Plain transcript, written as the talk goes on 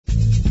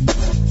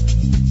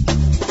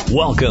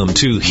Welcome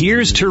to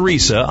Here's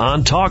Teresa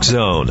on Talk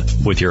Zone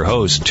with your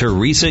host,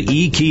 Teresa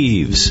E.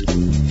 Keeves.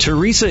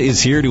 Teresa is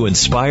here to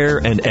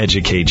inspire and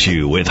educate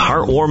you with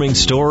heartwarming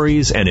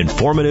stories and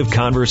informative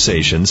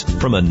conversations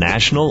from a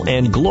national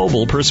and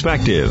global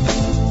perspective.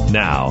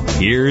 Now,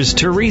 here's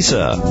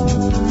Teresa.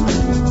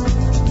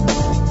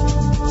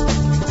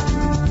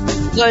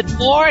 Good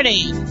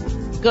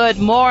morning. Good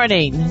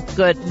morning.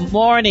 Good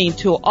morning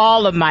to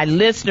all of my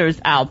listeners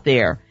out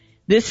there.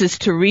 This is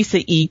Teresa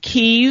E.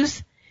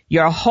 Keeves,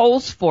 your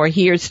host for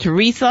Here's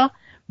Teresa,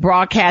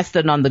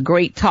 broadcasting on the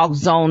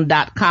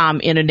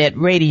GreatTalkZone.com internet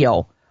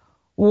radio.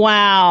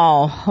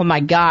 Wow. Oh my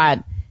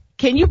God.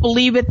 Can you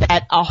believe it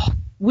that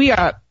we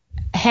are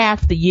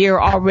half the year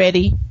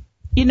already?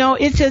 You know,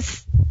 it's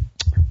just,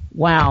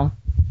 wow.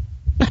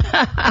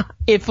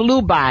 It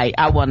flew by,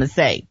 I want to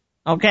say.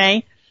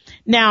 Okay.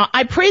 Now,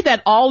 I pray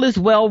that all is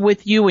well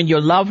with you and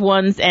your loved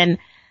ones. And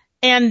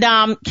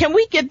can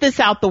we get this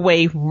out the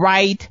way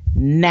right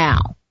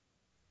now?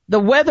 The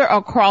weather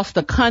across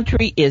the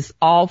country is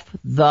off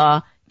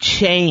the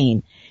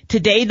chain.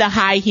 Today, the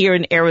high here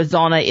in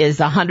Arizona is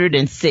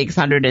 106,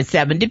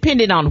 107,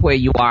 depending on where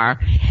you are.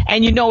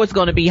 And you know it's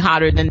going to be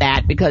hotter than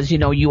that because, you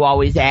know, you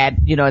always add,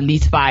 at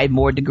least 5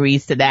 more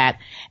degrees to that.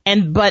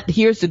 But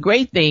here's the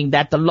great thing,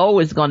 that the low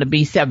is going to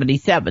be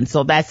 77.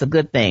 So that's a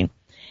good thing.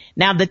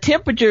 Now, the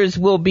temperatures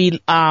will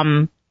be,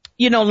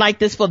 like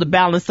this for the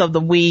balance of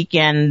the week.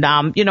 And,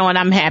 and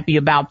I'm happy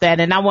about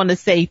that. And I want to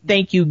say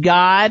thank you,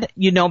 God,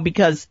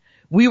 because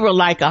we were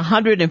like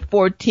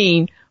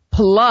 114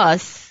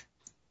 plus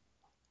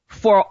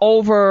for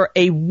over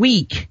a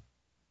week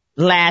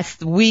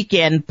last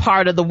weekend,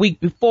 part of the week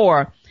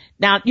before.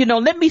 Now,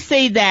 let me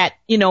say that,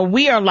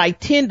 we are like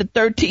 10 to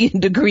 13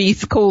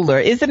 degrees cooler.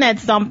 Isn't that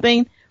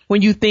something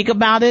when you think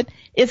about it?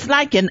 It's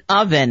like an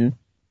oven.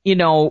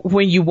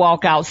 When you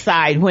walk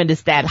outside, when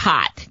it's that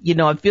hot,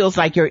 it feels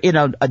like you're in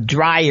a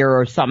dryer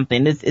or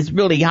something. It's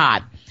really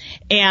hot.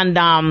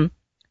 And,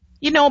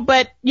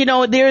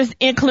 there's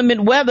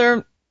inclement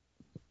weather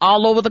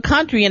all over the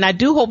country. And I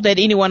do hope that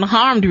anyone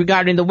harmed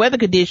regarding the weather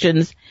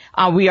conditions,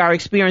 we are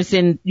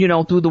experiencing,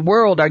 through the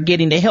world are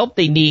getting the help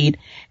they need.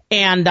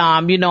 And,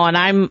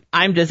 and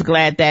I'm just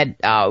glad that,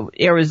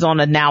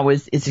 Arizona now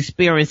is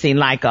experiencing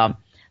like a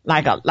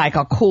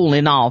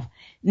cooling off.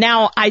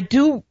 Now,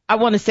 I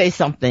want to say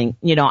something.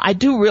 I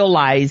do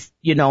realize,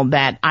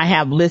 that I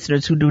have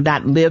listeners who do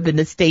not live in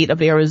the state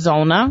of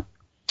Arizona.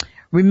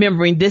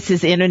 Remembering this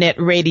is internet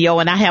radio,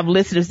 and I have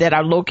listeners that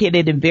are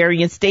located in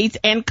various states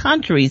and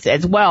countries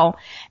as well.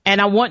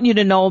 And I want you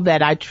to know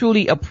that I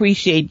truly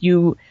appreciate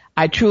you.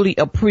 I truly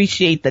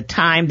appreciate the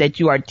time that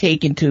you are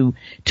taking to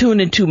tune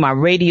into my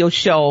radio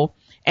show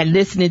and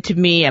listening to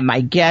me and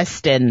my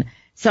guests and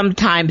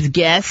sometimes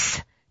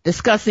guests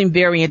discussing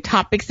varying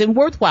topics and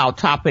worthwhile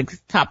topics.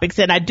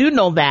 And I do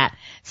know that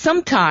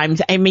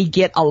sometimes I may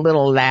get a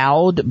little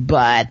loud,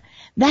 but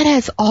that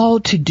has all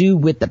to do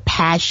with the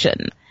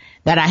passion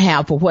that I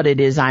have for what it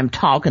is I'm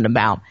talking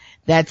about.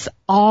 That's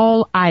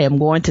all I am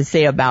going to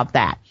say about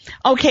that.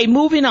 Okay,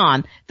 moving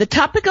on. The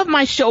topic of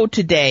my show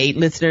today,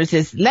 listeners,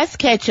 is Let's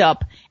Catch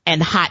Up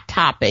and Hot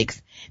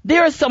Topics.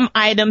 There are some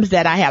items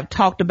that I have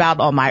talked about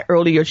on my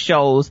earlier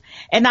shows,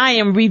 and I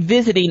am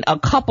revisiting a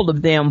couple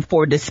of them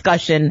for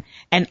discussion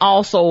and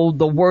also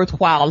the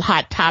worthwhile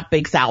hot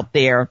topics out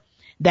there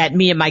that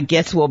me and my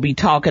guests will be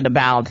talking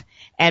about.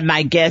 And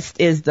my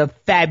guest is the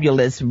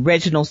fabulous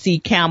Reginald C.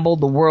 Campbell,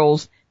 the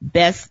world's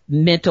best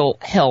mental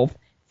health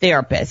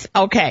therapist.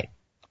 Okay,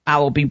 I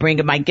will be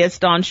bringing my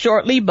guest on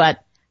shortly,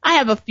 but I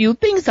have a few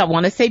things I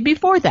want to say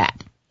before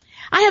that.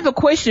 I have a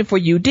question for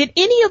you. Did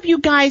any of you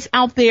guys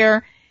out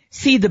there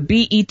see the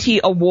BET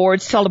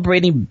Awards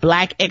celebrating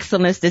Black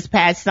excellence this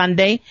past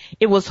Sunday?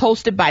 It was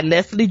hosted by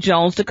Leslie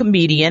Jones, the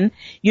comedian.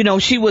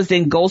 She was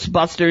in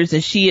Ghostbusters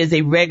and she is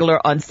a regular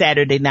on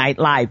Saturday Night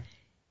Live.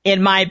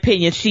 In my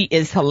opinion, she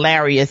is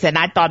hilarious, and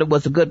I thought it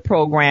was a good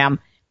program,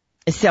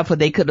 except for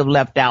they could have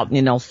left out,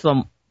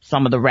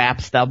 some of the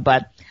rap stuff.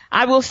 But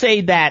I will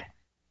say that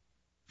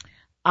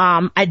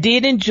I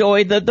did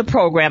enjoy the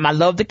program. I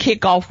love the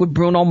kickoff with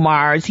Bruno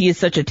Mars. He is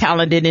such a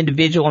talented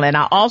individual. And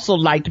I also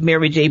liked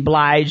Mary J.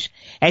 Blige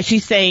as she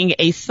sang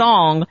a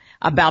song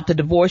about the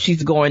divorce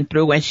she's going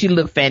through, and she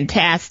looked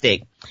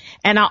fantastic.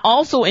 And I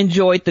also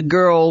enjoyed the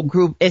girl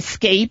group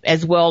Escape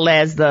as well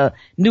as the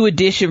New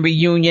Edition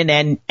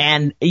reunion.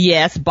 And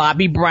yes,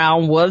 Bobby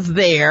Brown was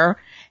there.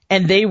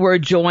 And they were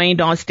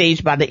joined on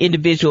stage by the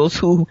individuals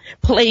who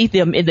played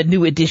them in the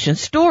New Edition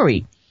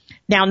story.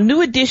 Now,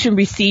 New Edition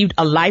received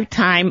a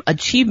Lifetime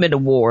Achievement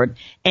Award,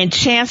 and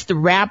Chance the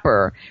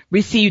Rapper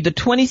received the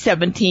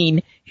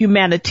 2017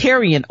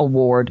 Humanitarian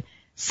Award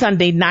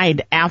Sunday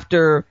night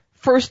after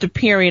first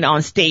appearing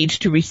on stage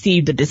to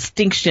receive the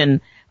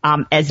distinction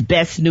as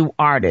Best New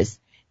Artist.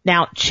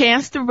 Now,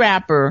 Chance the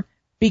Rapper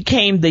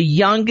became the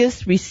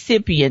youngest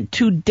recipient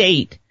to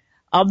date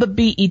of the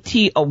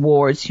BET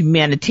Awards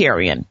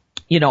Humanitarian,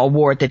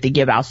 award that they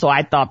give out. So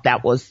I thought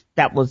that was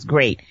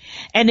great.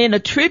 And in a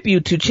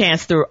tribute to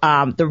Chance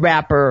the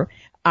Rapper,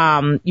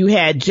 you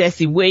had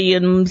Jesse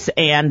Williams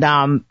and,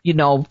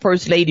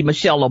 First Lady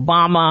Michelle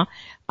Obama,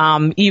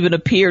 even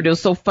appeared. It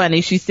was so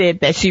funny. She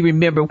said that she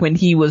remembered when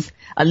he was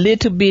a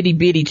little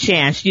bitty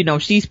chance.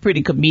 She's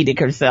pretty comedic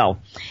herself.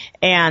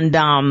 And,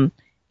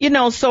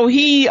 so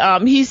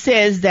he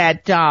says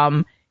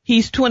that,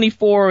 he's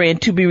 24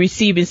 and to be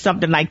receiving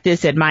something like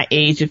this at my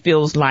age, it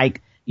feels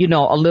like,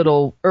 a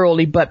little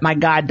early, but my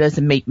God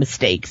doesn't make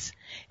mistakes.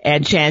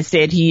 And Chance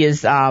said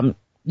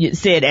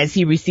said as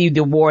he received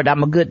the award,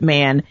 I'm a good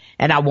man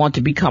and I want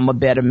to become a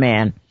better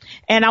man.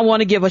 And I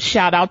want to give a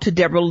shout out to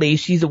Deborah Lee.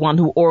 She's the one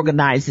who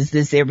organizes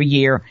this every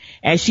year,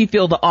 and she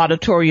filled the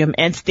auditorium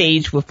and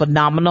stage with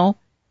phenomenal,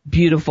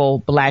 beautiful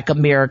Black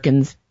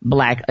Americans,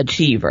 Black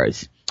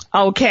achievers.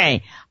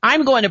 Okay.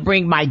 I'm going to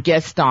bring my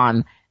guest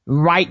on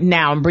right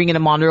now. I'm bringing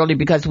him on early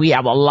because we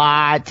have a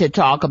lot to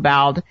talk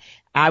about.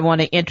 I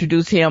want to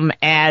introduce him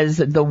as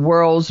the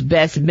world's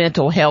best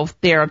mental health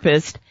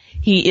therapist.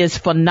 He is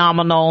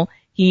phenomenal.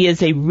 He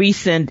is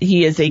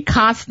a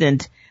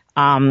constant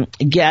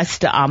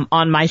guest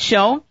on my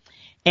show,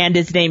 and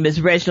his name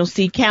is Reginald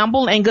C.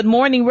 Campbell. And good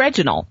morning,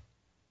 Reginald.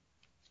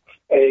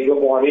 Hey, good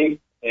morning.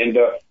 And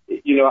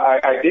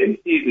I didn't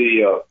see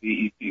the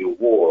BET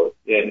Award,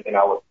 and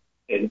I was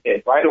and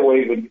right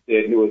away when you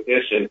said New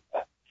Edition,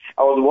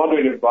 I was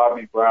wondering if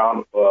Bobby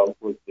Brown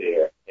was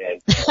there,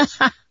 and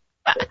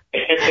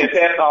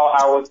that's all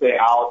I would say.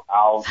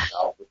 I'll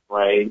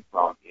refrain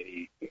from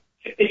any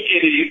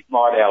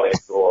smart aleck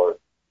or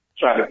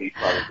trying to be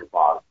funny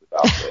remarks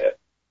about that.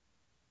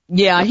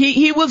 Yeah,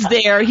 he was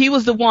there. He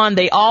was the one.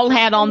 They all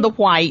had on the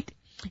white,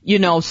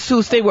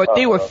 suits. They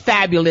were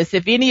fabulous.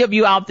 If any of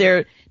you out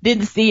there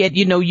didn't see it,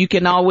 you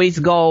can always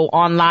go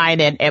online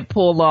and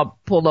pull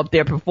up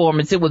their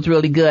performance. It was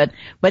really good.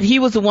 But he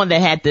was the one that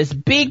had this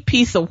big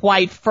piece of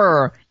white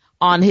fur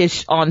on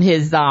his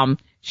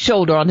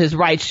shoulder, on his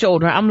right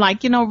shoulder. I'm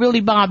like,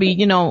 really,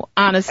 Bobby,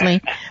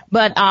 honestly.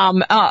 But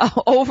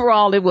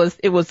overall it was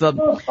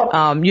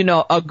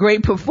a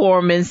great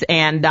performance,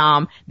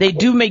 and they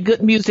do make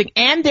good music,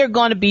 and they're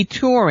going to be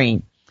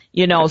touring,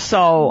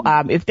 so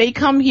if they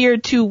come here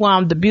to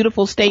the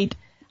beautiful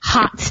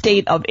hot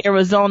state of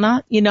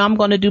Arizona, I'm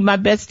going to do my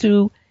best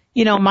to,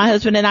 my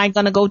husband and I are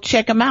going to go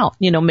check them out.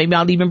 Maybe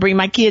I'll even bring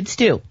my kids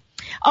too.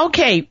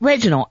 Okay,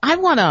 Reginald, I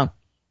want to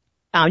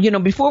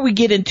before we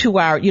get into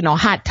our,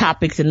 hot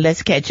topics and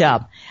let's catch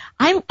up,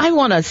 I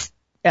want to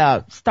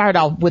start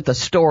off with a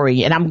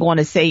story, and I'm going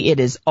to say it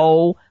is,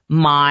 oh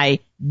my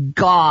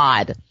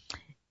God.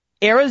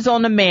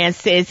 Arizona man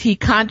says he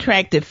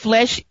contracted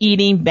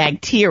flesh-eating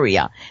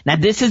bacteria. Now,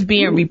 this is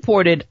being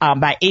reported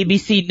by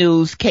ABC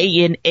News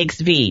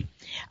KNXV.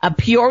 A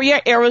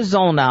Peoria,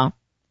 Arizona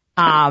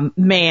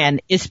man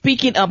is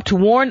speaking up to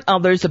warn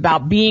others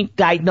about being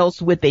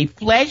diagnosed with a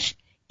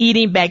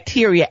flesh-eating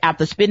bacteria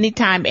after spending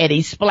time at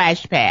a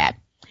splash pad.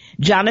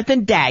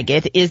 Jonathan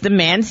Daggett is the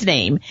man's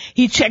name.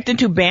 He checked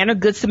into Banner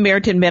Good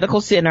Samaritan Medical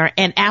Center,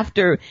 and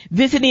after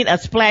visiting a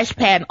splash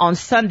pad on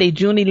Sunday,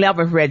 June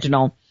 11th,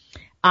 Reginald,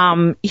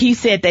 he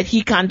said that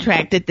he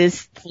contracted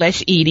this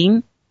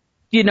flesh-eating,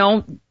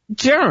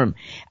 germ.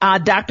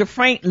 Dr.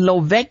 Frank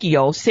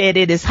Lovecchio said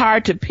it is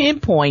hard to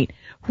pinpoint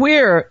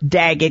where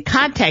Daggett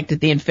contacted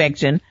the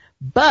infection,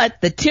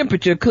 but the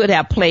temperature could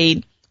have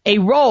played a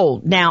role.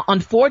 Now,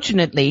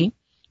 unfortunately,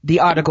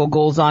 the article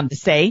goes on to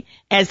say,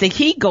 as the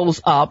heat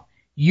goes up,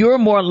 you're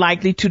more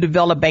likely to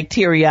develop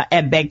bacteria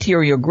and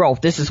bacterial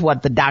growth. This is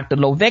what the Dr.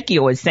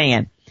 Lovecchio is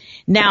saying.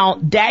 Now,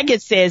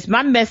 Daggett says,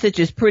 my message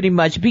is pretty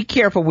much be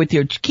careful with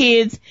your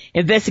kids,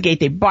 investigate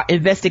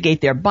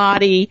their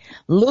body,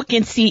 look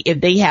and see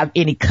if they have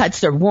any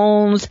cuts or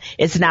wounds.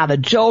 It's not a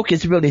joke.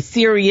 It's really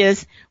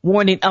serious,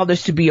 warning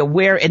others to be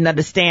aware and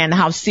understand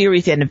how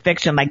serious an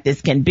infection like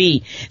this can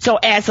be. So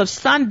as of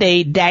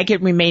Sunday,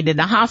 Daggett remained in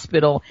the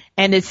hospital,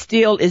 and it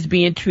still is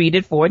being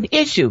treated for an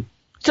issue.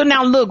 So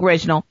now look,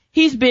 Reginald,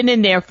 he's been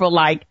in there for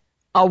like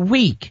a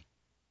week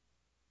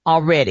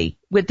already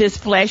with this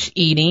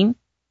flesh-eating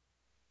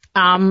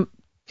thing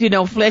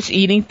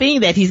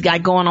that he's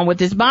got going on with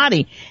his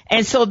body.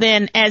 And so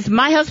then as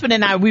my husband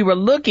and I, we were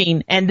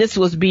looking, and this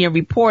was being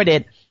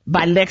reported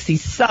by Lexi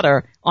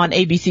Sutter on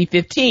ABC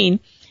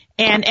 15.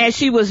 And as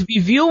she was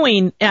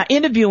interviewing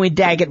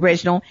Daggett,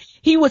 Reginald,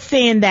 he was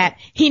saying that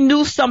he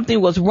knew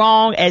something was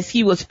wrong as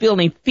he was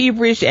feeling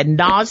feverish and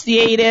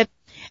nauseated.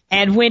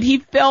 And when he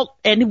felt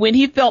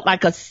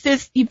like a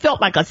cyst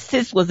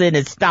was in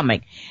his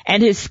stomach,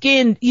 and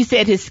he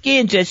said his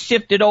skin just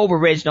shifted over,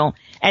 Reginald,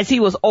 as he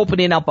was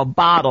opening up a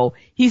bottle.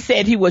 He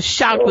said he was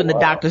shocked when the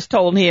doctors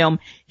told him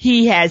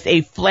he has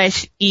a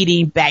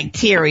flesh-eating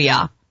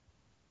bacteria.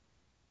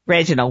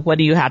 Reginald, what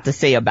do you have to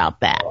say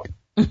about that?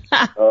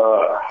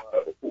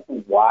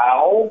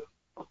 Wow.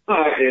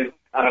 Is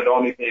kind of the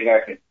only thing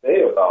I can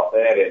say about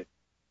that.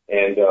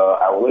 And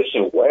I wish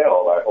him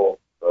well. I hope,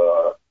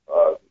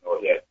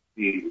 he has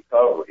speedy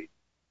recovery.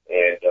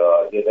 And,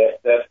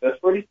 that's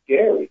pretty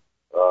scary.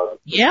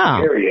 Yeah.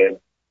 Scary.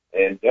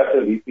 And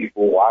definitely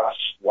people watch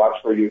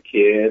for your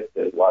kids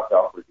and watch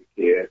out for your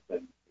kids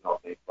and,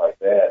 things like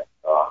that.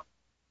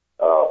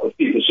 But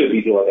people should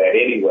be doing that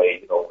anyway.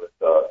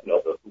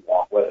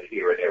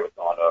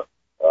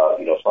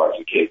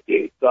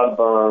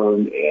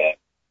 sunburn and,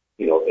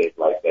 things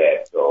like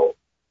that. So,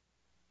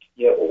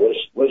 yeah, well,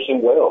 wish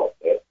him well.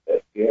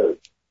 That's scary.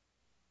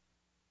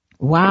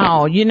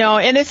 Wow.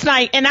 And it's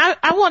like, and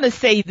I want to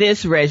say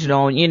this,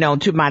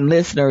 Reginald, to my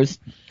listeners,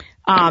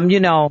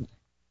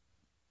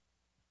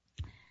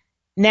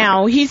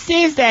 now he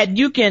says that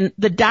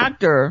the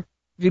doctor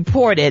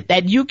reported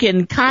that you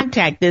can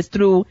contact this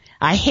through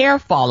a hair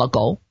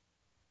follicle,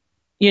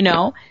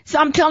 so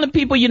I'm telling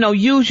people,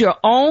 use your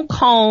own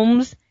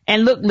combs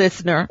and look,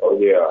 listener,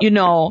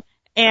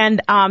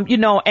 and,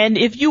 and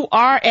if you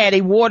are at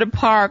a water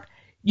park,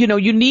 you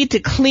need to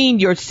clean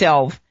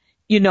yourself,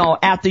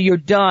 after you're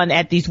done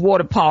at these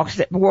water parks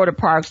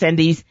and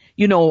these,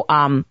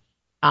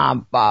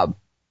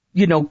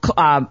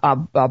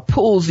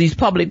 pools, these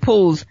public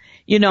pools,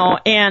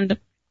 and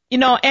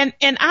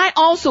I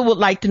also would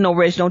like to know,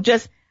 Reginald,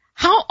 just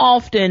how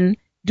often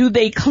do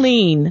they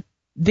clean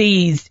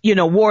these,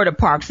 water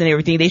parks and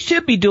everything? They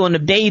should be doing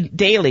them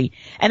daily.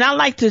 And I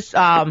like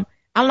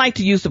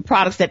to use the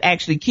products that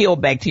actually kill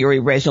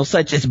bacteria, Reginald,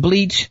 such as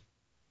bleach,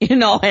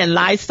 and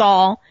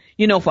Lysol,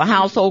 for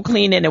household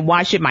cleaning and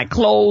washing my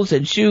clothes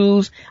and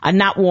shoes. I'm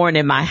not worn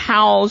in my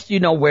house,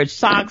 wear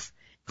socks,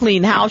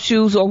 clean house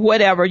shoes or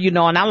whatever,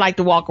 and I like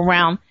to walk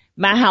around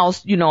my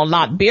house, a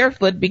lot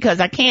barefoot because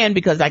I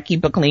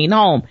keep a clean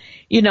home,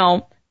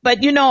 but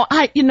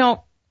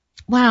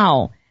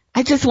wow.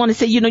 I just want to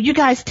say, you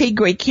guys take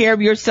great care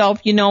of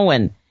yourself,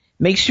 and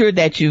make sure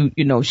that you,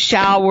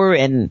 shower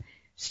and,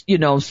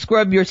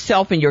 scrub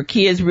yourself and your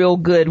kids real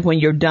good when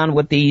you're done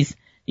with these,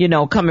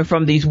 coming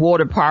from these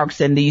water parks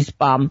and these,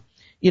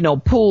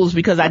 pools,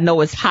 because I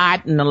know it's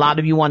hot and a lot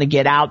of you want to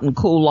get out and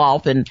cool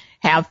off and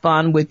have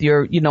fun with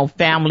your,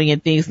 family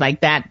and things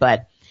like that.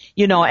 But,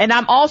 and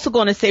I'm also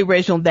going to say,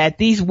 Reginald, that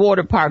these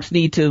water parks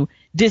need to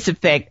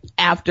disinfect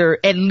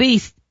at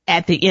least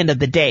at the end of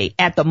the day,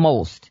 at the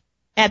most,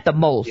 yeah.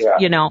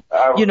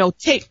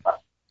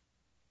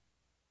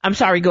 I'm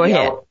sorry, go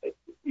ahead.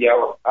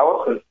 I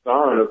was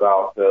concerned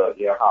about,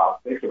 how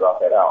I think about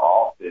that,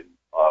 how often,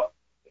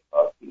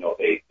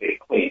 they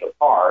clean the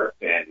parks,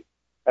 and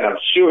I'm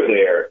sure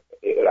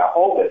I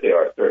hope that there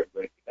are certain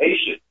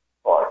regulations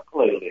for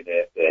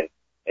cleanliness and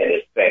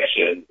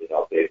inspections,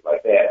 things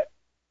like that.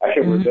 I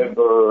can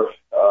remember,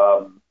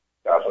 when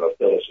I was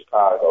still in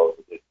Chicago,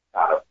 it's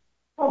kind of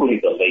probably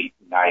the late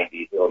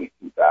 90s, early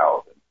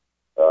 2000s,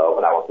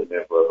 when I was a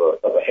member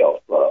of a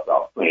health club. I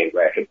was playing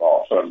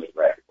racquetball, tournament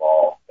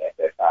racquetball at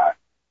that time.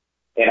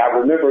 And I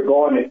remember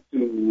going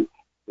into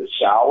the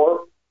shower,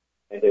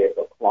 and there's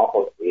a clump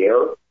of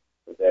air.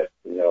 That's,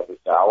 the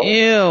shower.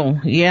 Ew,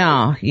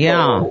 yeah.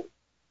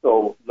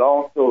 So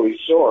long story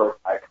short,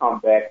 I come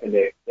back the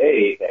next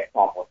day, that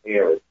clump of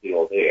air is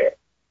still there.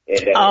 And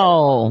then,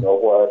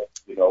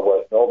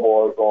 no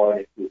more going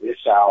into this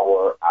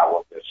shower. I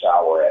was in the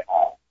shower at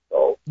home.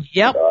 So,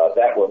 yep.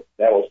 That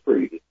was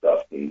pretty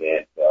disgusting.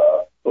 And,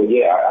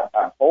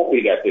 I'm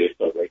hoping that there's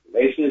some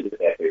regulations and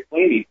that they're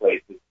cleaning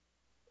places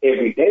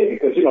every day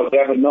because, you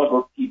have a number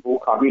of people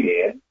coming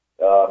in.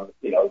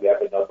 You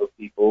have a number of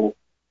people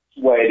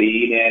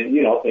sweating and,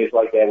 things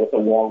like that with the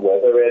warm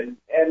weather. And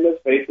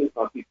let's face it,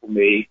 some people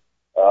may,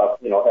 have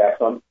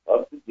some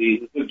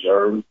diseases or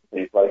germs,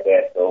 things like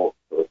that. So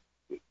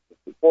it's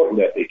important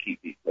that they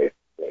keep these places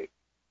safe.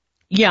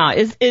 Yeah,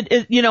 it's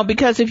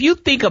because if you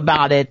think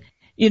about it,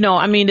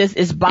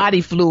 it's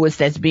body fluids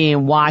that's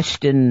being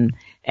washed and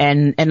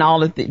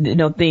all of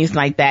the, things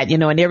like that,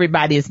 and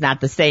everybody is not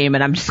the same.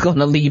 And I'm just going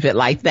to leave it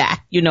like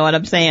that. You know what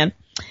I'm saying?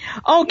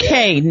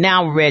 Okay. Yeah.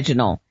 Now,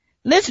 Reginald,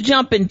 let's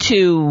jump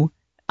into,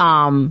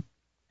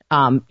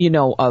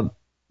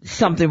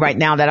 something right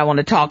now that I want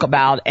to talk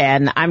about.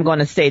 And I'm going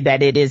to say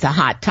that it is a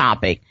hot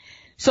topic.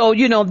 So,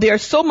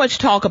 there's so much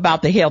talk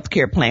about the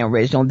healthcare plan,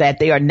 Reginald, that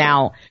they are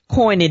now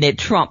coining it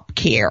Trump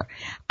care.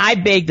 I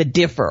beg to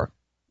differ,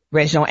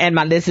 Reginald, and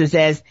my listeners,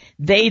 as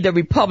the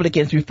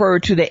Republicans, refer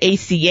to the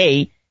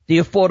ACA, the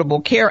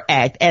Affordable Care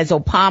Act, as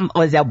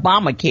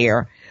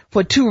Obamacare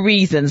for two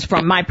reasons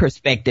from my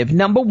perspective.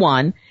 Number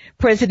one,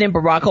 President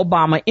Barack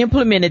Obama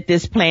implemented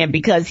this plan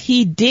because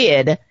he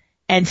did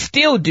and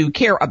still do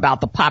care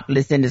about the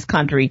populace in this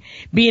country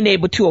being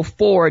able to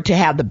afford to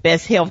have the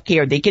best health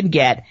care they can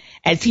get,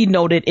 as he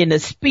noted in a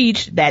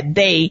speech that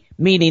they,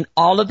 meaning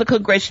all of the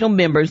congressional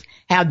members,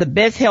 have the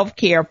best health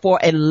care for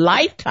a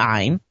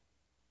lifetime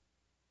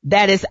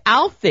that is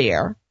out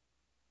there,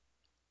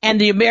 and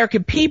the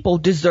American people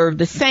deserve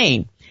the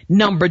same.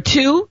 Number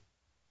two,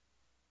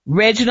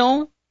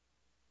 Reginald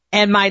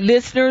and my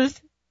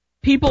listeners,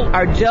 people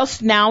are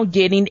just now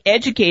getting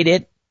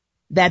educated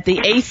that the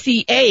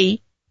ACA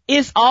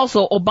is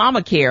also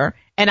Obamacare,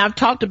 and I've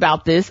talked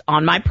about this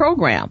on my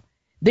program.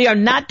 They are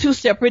not two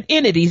separate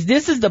entities.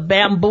 This is the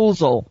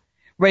bamboozle,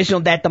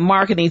 Reginald, that the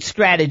marketing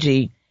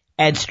strategy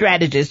and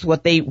strategists,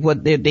 what they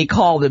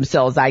call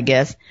themselves, I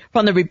guess,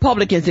 from the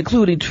Republicans,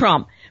 including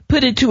Trump,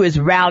 put into his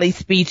rally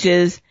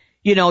speeches,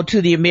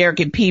 to the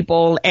American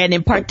people, and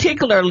in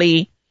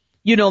particularly,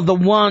 the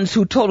ones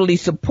who totally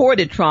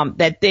supported Trump,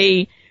 that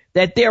they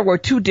that there were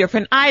two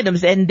different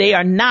items, and they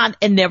are not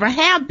and never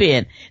have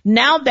been.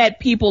 Now that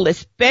people,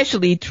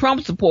 especially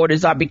Trump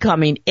supporters, are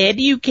becoming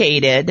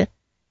educated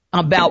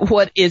about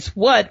what is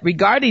what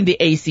regarding the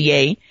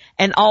ACA,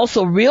 and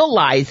also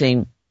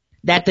realizing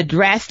that the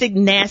drastic,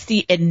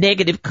 nasty, and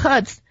negative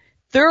cuts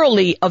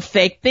thoroughly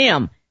affect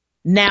them.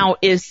 Now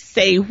is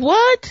say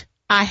what?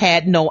 I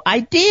had no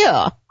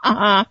idea.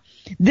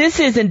 This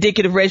is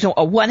indicative, Reginald,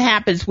 of what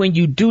happens when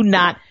you do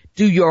not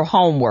do your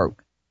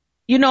homework.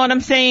 You know what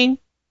I'm saying?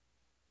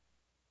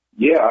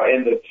 Yeah,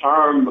 and the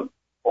term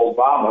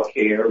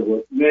Obamacare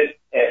was meant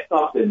as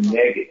something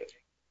negative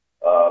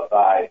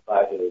by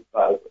the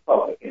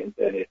Republicans,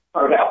 and it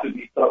turned out to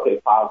be something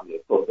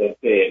positive. So they're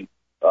saying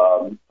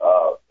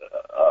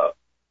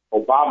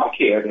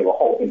Obamacare, they were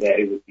hoping that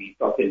it would be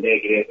something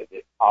negative, and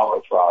this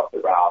albatross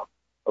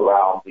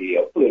around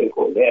the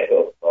political neck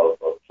of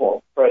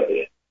Trump's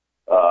president.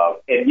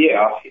 And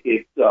yeah,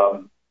 it's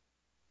some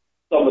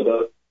of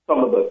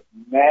the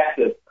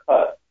massive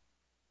cuts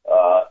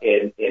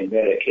in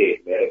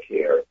Medicaid,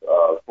 Medicare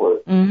for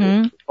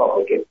the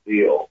Republican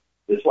bill.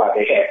 That's why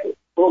they had to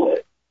pull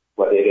it,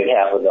 but they didn't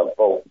have enough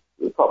votes.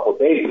 A couple of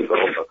days ago,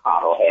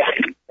 McConnell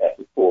had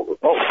to pull the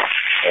vote,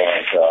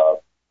 and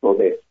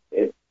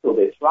so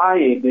they're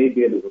trying. They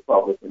being the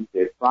Republicans,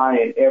 they're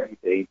trying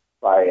everything to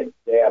try and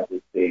stab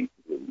this thing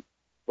through.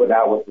 But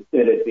now with the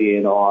Senate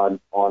being on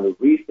the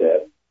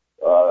recess,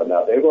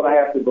 now they're going to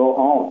have to go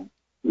home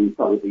to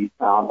some of these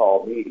town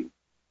hall meetings.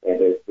 And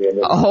there's been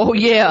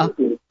yeah.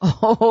 And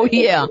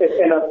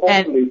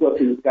unfortunately, what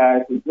these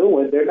guys are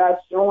doing, they're not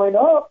showing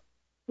up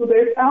to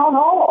their town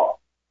hall.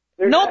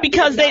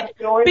 Because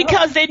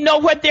they know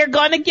what they're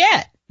going to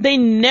get. They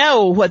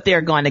know what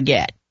they're going to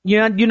get.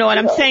 You know what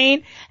I'm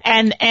saying?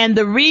 And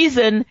the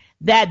reason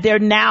that they're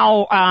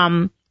now,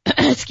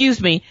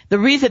 the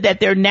reason that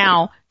they're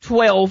now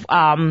 12,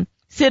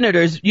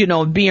 senators,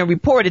 being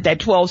reported that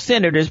 12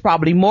 senators,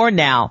 probably more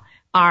now,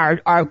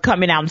 are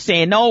coming out and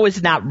saying, no,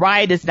 it's not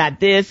right. It's not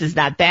this. It's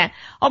not that.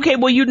 Okay.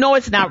 Well,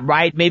 it's not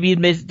right. Maybe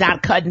it's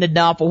not cutting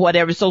enough or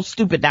whatever. So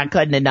stupid, not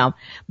cutting enough.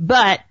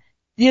 But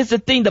here's the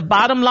thing. The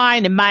bottom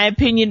line, in my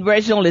opinion,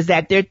 Reginald, is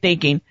that they're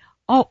thinking,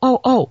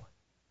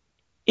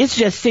 it's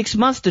just 6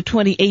 months to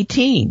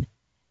 2018.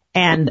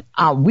 And,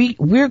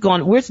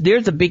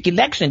 there's a big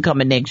election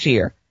coming next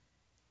year.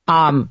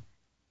 I'm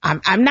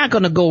not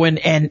going to go in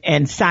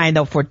and sign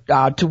up for,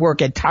 to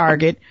work at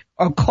Target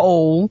or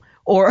Kohl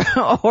or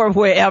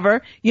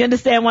wherever. You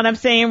understand what I'm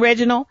saying,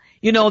 Reginald?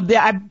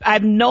 I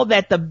know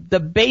that the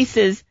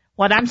basis,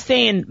 what I'm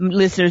saying,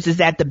 listeners, is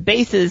that the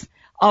basis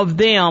of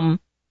them,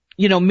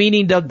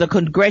 meaning the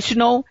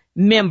congressional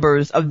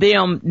members of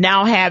them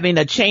now having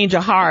a change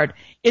of heart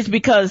is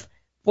because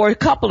for a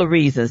couple of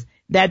reasons,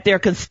 that their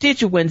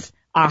constituents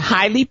are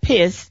highly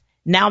pissed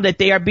now that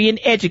they are being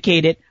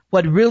educated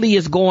what really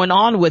is going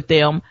on with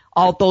them,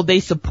 although they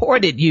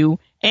supported you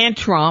and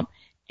Trump,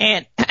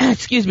 and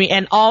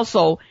and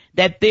also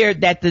that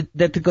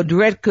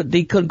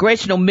the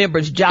congressional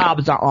members'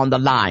 jobs are on the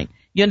line.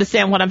 You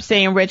understand what I'm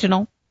saying,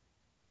 Reginald?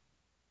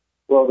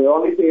 Well, the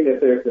only thing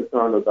that they're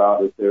concerned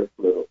about is their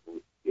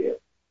political skill.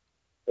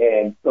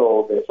 And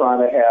so they're trying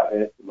to have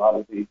it, a lot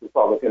of these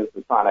Republicans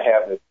are trying to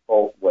have it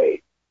both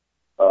ways.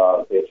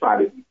 They're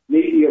trying to be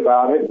sneaky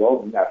about it. Well,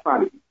 they're not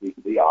trying to be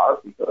sneaky. They are,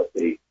 because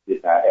they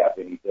did not have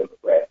any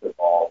Democrats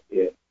involved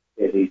in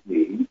these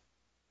meetings.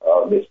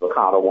 Mitch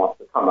McConnell wants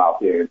to come out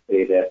there and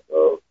say that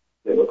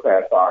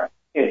Democrats aren't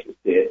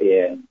interested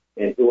in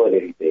doing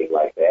anything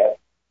like that,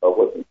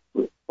 which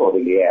is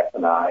totally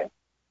asinine.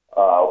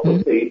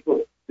 What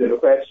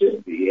Democrats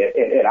should be.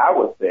 And I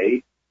would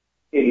say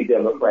any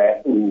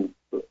Democrat who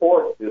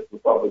supports this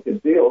Republican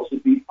bill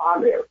should be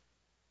primary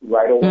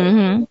right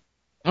away.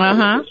 It's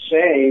a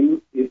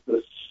shame. It's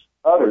an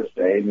utter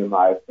shame, in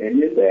my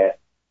opinion, that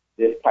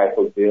this type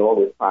of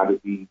bill is trying to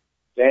be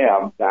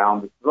jammed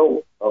down the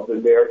throat of the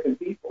American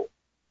people.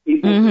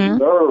 People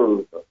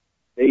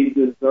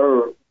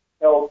deserve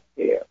health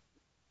care.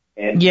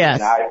 And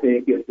I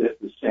think it's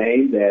just a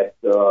shame that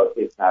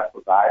it's not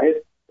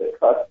provided. The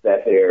cuts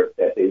that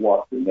they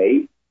want to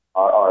make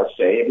are a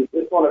shame.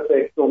 It's going to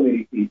affect so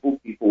many people.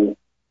 People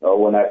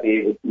will not be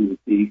able to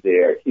receive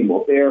their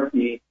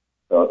chemotherapy.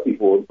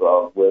 People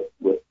with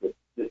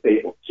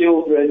disabled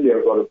children,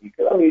 they're going to be.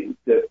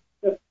 It's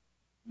just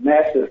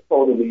massive,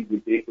 totally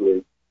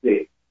ridiculous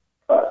big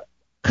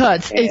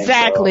cuts.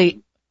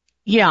 Exactly.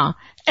 Yeah.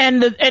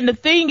 And the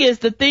thing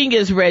is,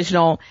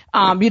 Reginald,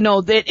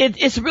 that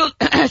it's real,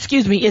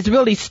 it's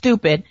really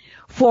stupid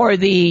for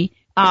the,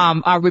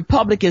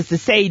 Republicans to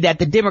say that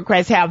the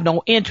Democrats have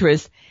no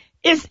interest.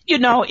 It's,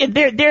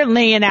 they're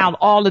laying out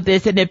all of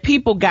this, and if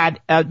people got,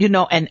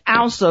 an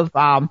ounce of,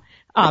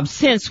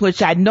 sense,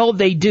 which I know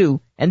they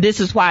do, and this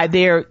is why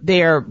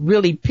they're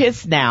really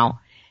pissed now,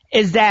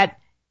 is that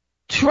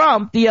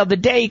Trump the other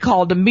day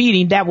called a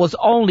meeting that was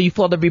only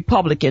for the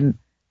Republican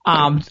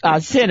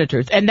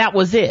senators, and that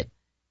was it.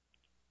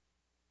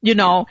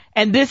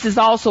 And this is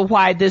also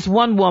why this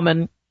one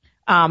woman,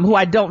 who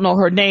I don't know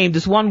her name,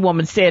 this one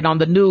woman said on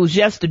the news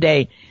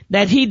yesterday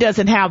that he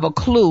doesn't have a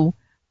clue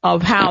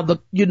of how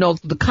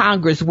the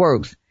Congress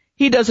works.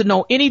 He doesn't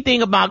know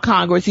anything about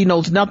Congress. He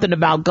knows nothing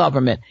about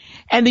government.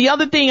 And the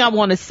other thing I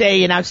want to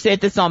say, and I've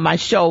said this on my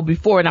show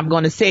before, and I'm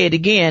going to say it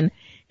again,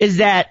 is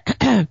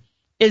that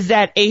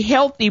a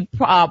healthy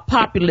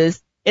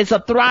populace is a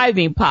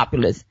thriving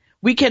populace.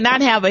 We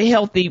cannot have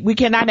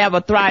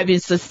a thriving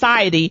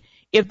society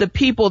if the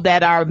people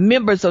that are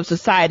members of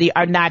society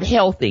are not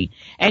healthy.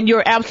 And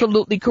you're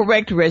absolutely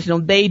correct,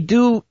 Reginald.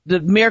 The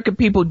American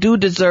people do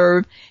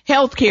deserve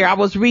health care. I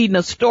was reading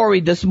a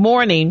story this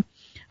morning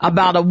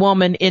about a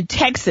woman in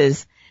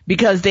Texas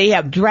because they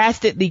have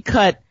drastically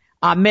cut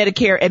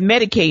Medicare and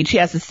Medicaid. She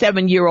has a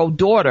 7-year-old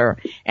daughter,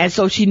 and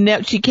so she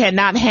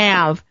cannot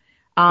have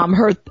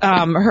her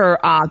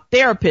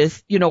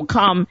therapist,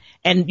 come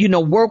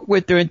and work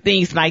with her and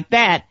things like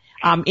that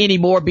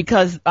anymore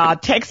because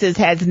Texas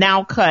has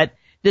now cut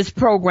this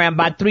program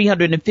by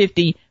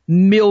 $350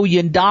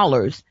 million.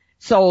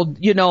 So,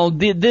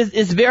 this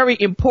is very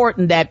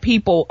important that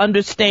people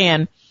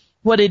understand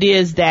what it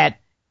is that,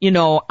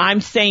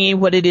 I'm saying,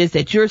 what it is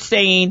that you're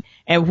saying,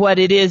 and what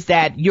it is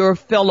that your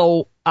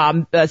fellow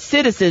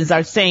citizens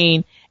are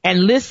saying, and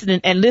listen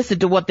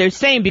to what they're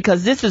saying,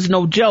 because this is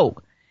no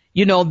joke.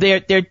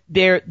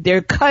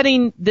 They're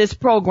cutting this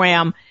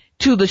program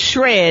to the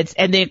shreds,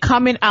 and they're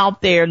coming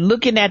out there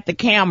looking at the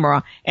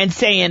camera and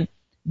saying,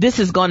 this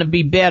is going to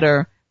be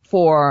better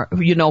for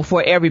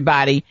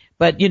everybody,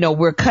 but,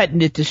 we're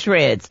cutting it to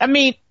shreds. I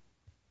mean,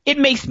 it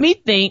makes me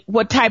think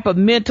what type of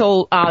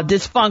mental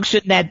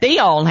dysfunction that they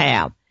all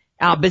have,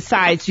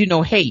 besides,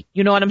 hate.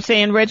 You know what I'm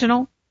saying,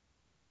 Reginald?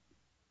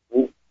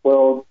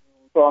 Well,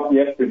 Trump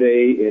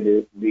yesterday in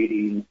his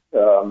meeting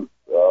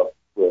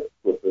with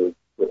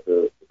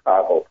the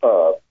Chicago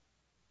Cubs,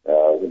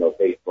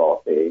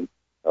 baseball team,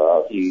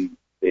 he's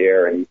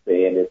there and he's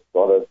saying this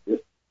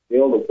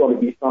bill is going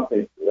to be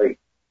something great.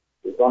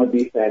 It's going to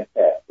be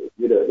fantastic.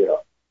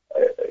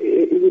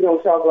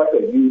 It sounds like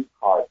a used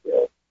car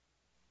bill.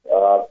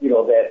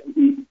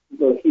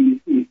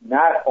 He's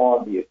not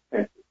on the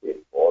expensive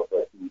anymore,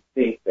 but he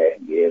thinks that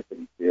he is, and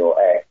he still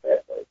acts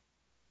that way.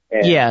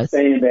 And yes.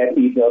 Saying that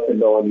he doesn't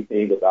know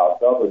anything about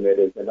government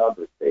is an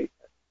understatement.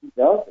 He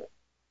doesn't.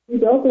 He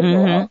doesn't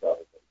know how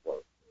government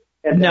works.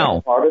 And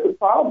that's part of the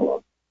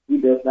problem. He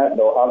does not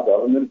know how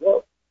government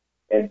works.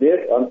 And this,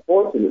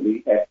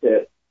 unfortunately, has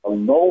set a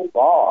low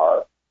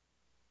bar,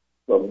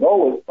 the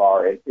lowest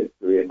bar in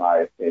history, in my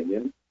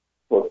opinion,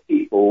 for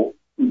people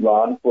who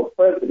run for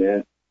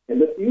president in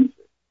the future.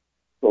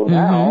 So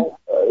now,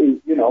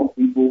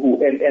 people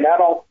who, and I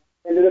don't,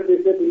 and let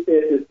me say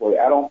it this way,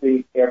 I don't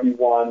think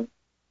everyone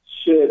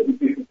should,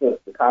 because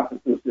the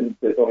Constitution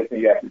says the only thing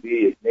you have to be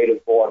is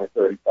native born and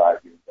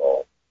 35 years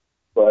old.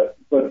 But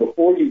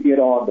before you get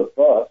on the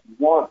bus, you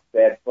want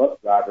that bus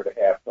driver to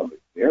have some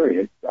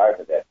experience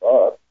driving that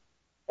bus.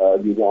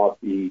 You want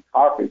the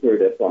carpenter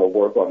that's going to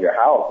work on your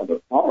house and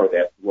the plumber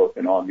that's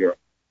working on your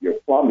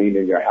plumbing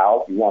in your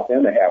house. You want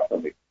them to have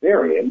some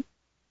experience.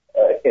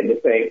 And the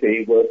same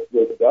thing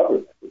with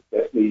government,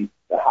 especially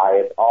the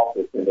highest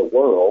office in the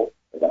world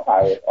and the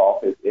highest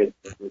office in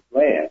this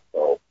land.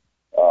 So,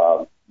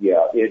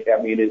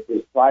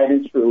 it's tried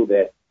and true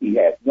that he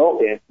has no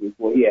interest,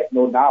 he has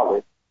no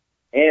knowledge,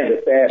 and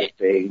the sad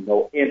thing,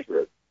 no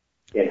interest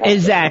in how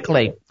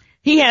exactly.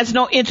 He has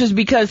no interest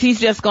because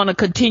he's just going to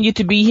continue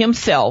to be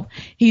himself.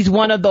 He's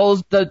one of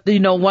those,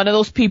 one of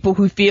those people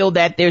who feel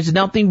that there's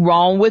nothing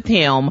wrong with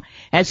him,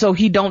 and so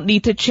he don't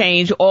need to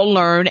change or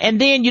learn. And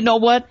then, you know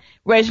what,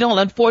 Reginald,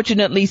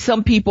 unfortunately,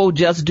 some people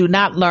just do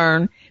not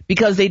learn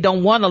because they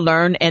don't want to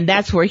learn, and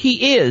that's where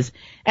he is.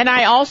 And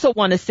I also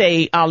want to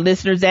say,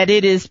 listeners, that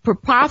it is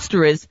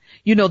preposterous,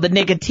 the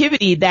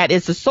negativity that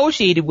is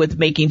associated with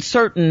making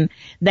certain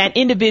that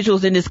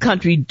individuals in this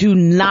country do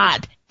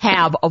not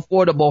have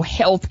affordable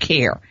health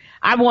care.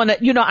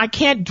 I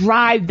can't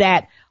drive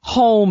that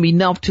home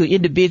enough to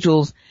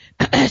individuals,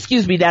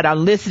 that are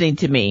listening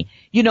to me.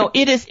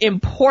 It is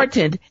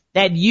important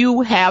that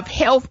you have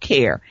health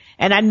care.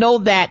 And I know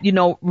that,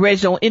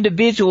 Reginald,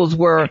 individuals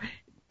were,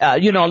 a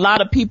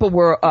lot of people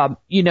were,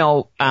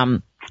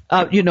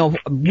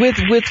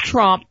 with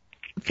Trump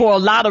for a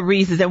lot of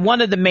reasons. And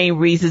one of the main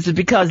reasons is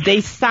because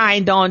they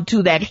signed on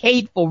to that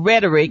hateful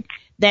rhetoric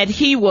that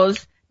he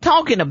was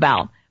talking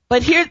about.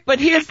 But here's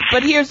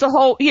the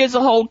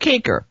whole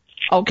kicker.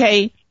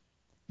 Okay.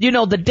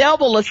 The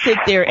devil will sit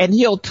there and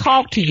he'll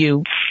talk to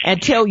you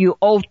and tell you,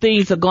 oh,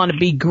 things are going to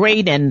be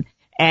great and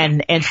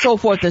so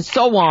forth and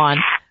so on.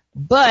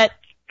 But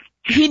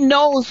he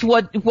knows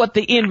what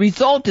the end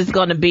result is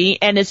going to be.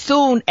 And as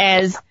soon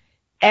as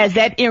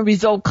that end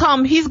result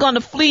comes, he's going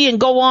to flee and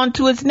go on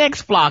to his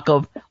next flock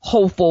of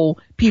hopeful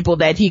people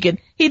that he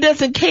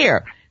doesn't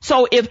care.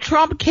 So if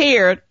Trump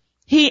cared,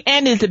 he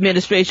and his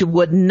administration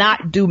would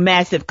not do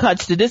massive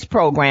cuts to this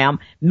program,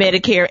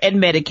 Medicare and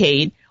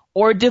Medicaid,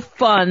 or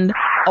defund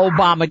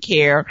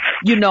Obamacare.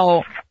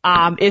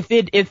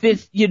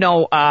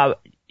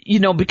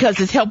 because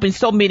it's helping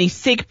so many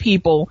sick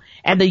people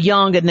and the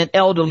young and the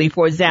elderly,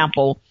 for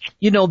example,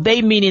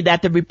 they meaning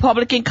that the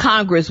Republican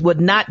Congress would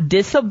not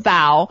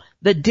disavow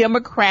the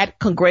Democrat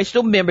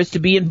congressional members to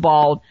be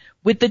involved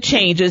with the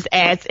changes,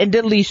 adds, and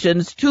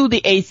deletions to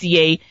the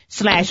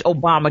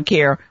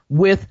ACA/Obamacare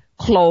with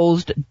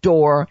closed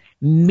door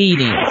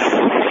meetings.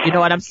 You know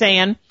what I'm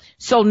saying?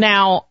 So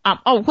now,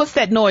 what's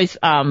that noise,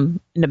 in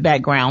the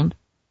background?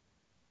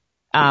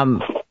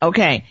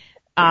 Okay.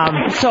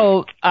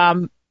 So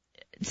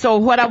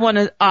what I want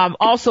to,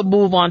 also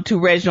move on to,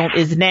 Reginald,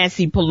 is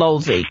Nancy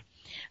Pelosi.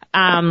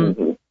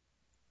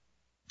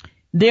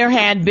 There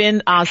had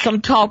been,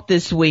 some talk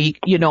this week,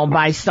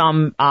 by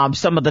some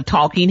of the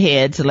talking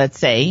heads, let's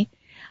say,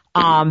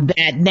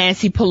 that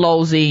Nancy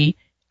Pelosi,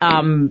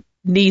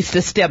 needs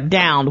to step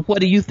down. What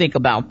do you think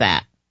about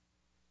that?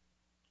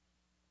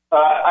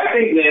 I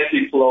think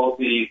Nancy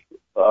Pelosi,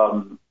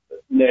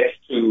 next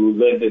to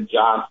Lyndon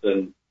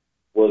Johnson,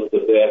 was the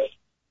best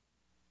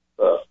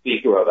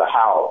Speaker of the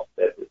House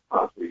that this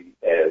country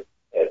has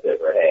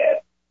ever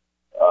had.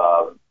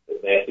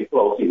 Nancy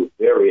Pelosi was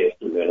very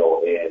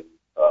instrumental in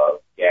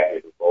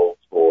gathering the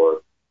votes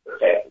for the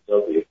passage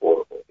of the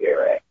Affordable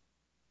Care Act.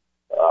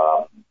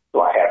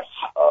 So I have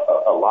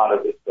a lot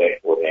of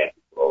respect for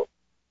Nancy Pelosi.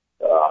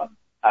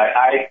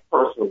 I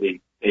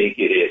personally think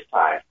it is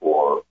time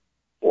for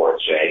a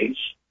change.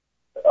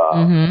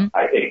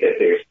 I think that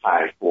there's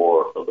time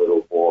for a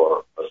little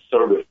more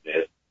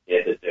assertiveness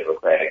in the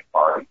Democratic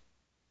Party.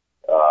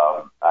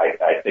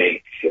 I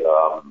think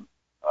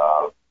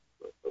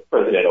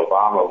President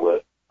Obama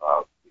was,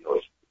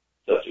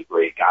 such a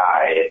great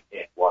guy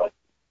and wanted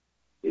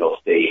to,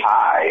 stay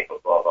high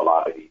above a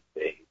lot of these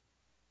things.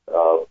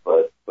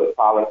 But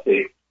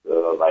politics,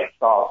 like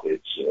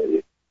sausage,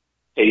 it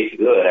tastes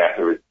good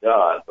after it's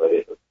done, but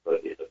in the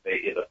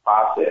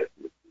process,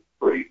 it's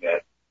pretty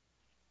messy.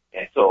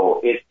 And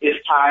so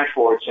it's time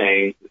for a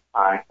change. It's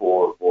time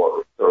for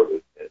more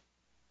assertiveness,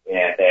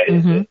 and that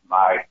is just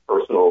my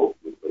personal.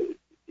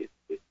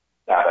 It's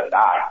not a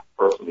knock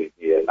personally,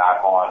 not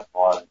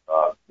on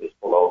Ms.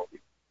 Pelosi.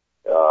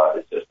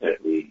 It's just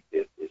simply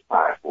it's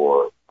time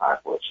for a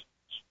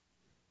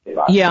change.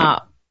 Yeah,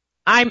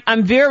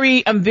 I'm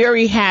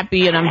very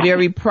happy and I'm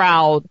very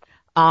proud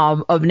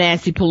of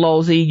Nancy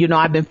Pelosi.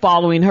 I've been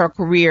following her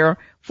career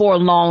for a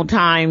long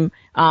time.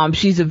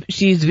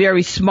 She's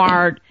very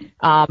smart,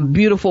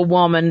 beautiful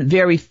woman,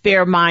 very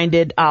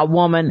fair-minded,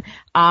 woman.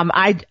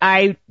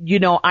 I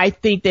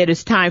think that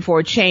it's time for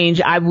a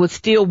change. I would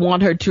still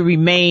want her to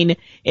remain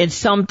in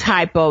some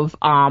type of,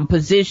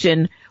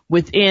 position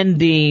within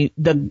the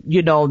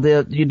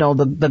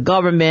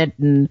government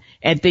and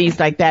things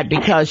like that,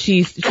 because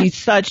she's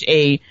such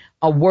a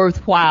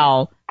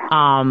worthwhile,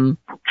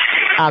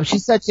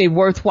 she's such a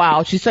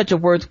worthwhile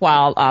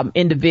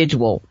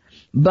individual.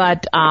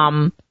 But,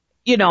 I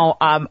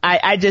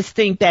just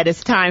think that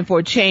it's time for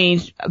a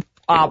change,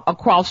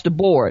 across the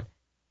board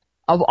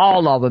of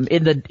all of them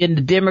in the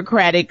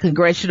Democratic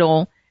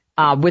congressional,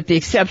 with the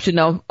exception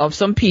of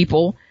some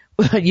people,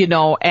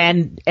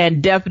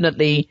 and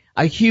definitely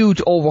a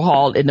huge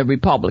overhaul in the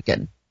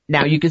Republican.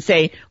 Now you could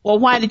say, well,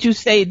 why did you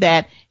say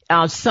that?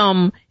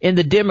 Some in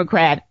the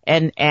Democrat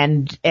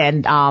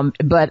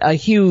but a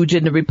huge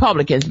in the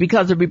Republicans,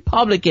 because the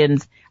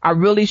Republicans are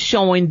really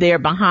showing their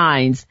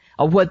behinds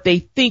of what they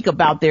think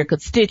about their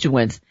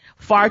constituents.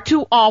 Far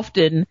too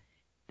often,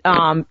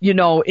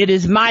 it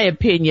is my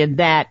opinion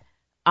that,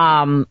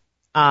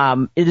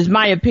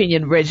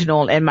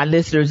 Reginald and my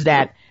listeners,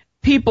 that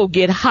people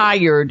get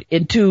hired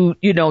to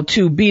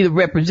be the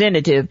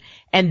representative,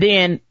 and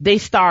then they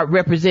start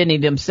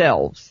representing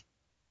themselves.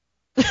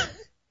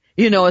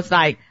 It's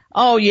like,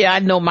 oh yeah, I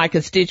know my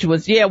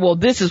constituents. Yeah, well,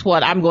 this is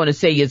what I'm going to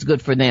say is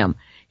good for them.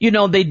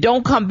 They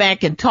don't come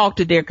back and talk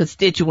to their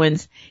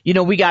constituents.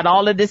 We got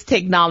all of this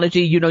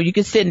technology. You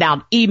can send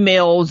out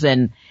emails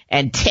and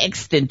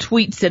text and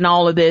tweets and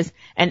all of this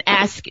and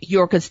ask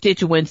your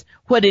constituents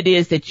what it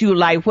is that you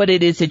like, what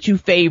it is that you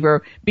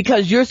favor,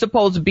 because you're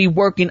supposed to be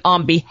working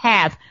on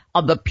behalf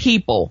of the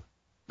people,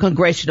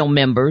 congressional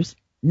members,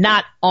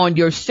 not on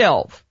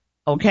yourself.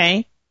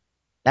 Okay?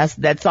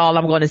 That's all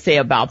I'm going to say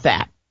about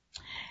that.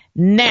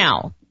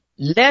 Now,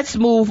 let's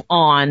move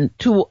on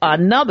to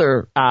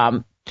another,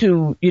 a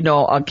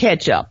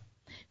catch up.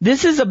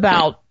 This is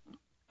about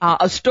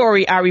a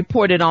story I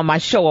reported on my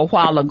show a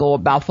while ago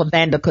about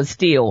Philando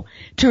Castile.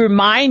 To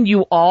remind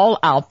you all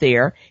out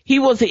there, he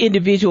was the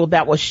individual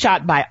that was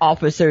shot by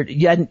Officer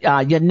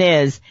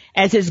Yanez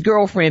as his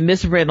girlfriend,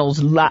 Miss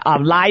Reynolds,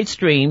 live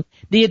streamed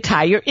the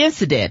entire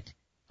incident.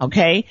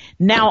 Okay.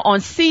 Now on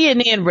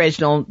CNN,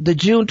 Reginald, the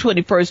June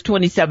 21st,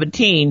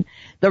 2017,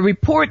 the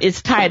report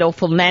is titled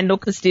Philando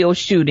Castile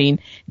Shooting.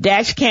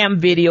 Dashcam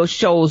video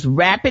shows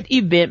rapid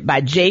event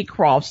by Jay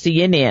Croft,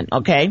 CNN.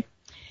 Okay.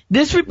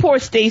 This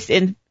report states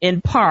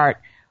in part,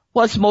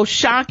 what's most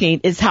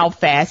shocking is how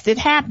fast it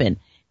happened.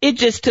 It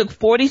just took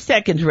 40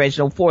 seconds,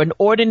 Reginald, for an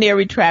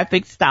ordinary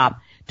traffic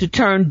stop to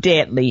turn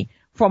deadly,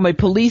 from a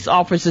police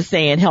officer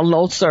saying,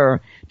 "Hello,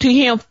 sir," to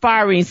him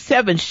firing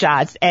 7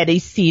 shots at a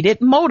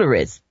seated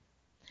motorist.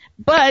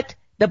 But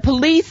the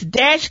police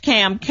dash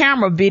cam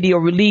camera video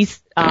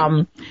released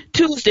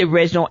Tuesday,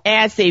 Reginald,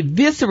 adds a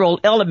visceral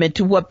element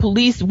to what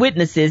police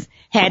witnesses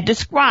had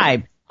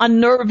described,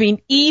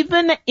 unnerving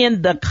even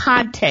in the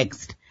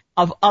context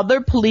of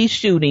other police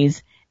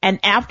shootings, and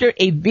after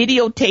a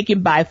video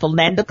taken by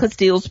Philando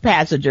Castile's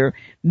passenger,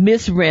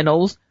 Miss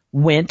Reynolds,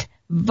 went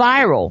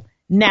viral.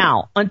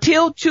 Now,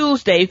 until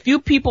Tuesday,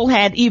 few people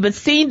had even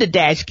seen the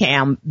dash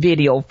cam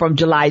video from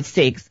July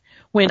 6th,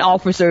 when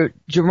Officer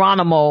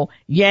Geronimo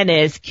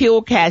Yanez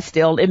killed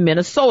Castile in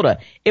Minnesota.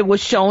 It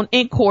was shown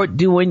in court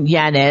during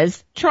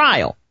Yanez's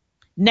trial.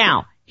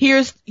 Now,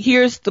 here's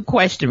the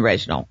question,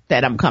 Reginald,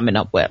 that I'm coming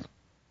up with.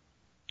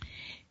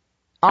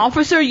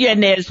 Officer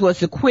Yanez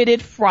was acquitted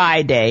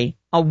Friday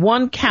of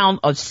 1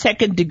 count of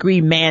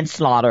second-degree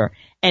manslaughter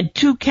and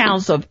 2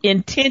 counts of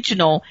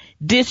intentional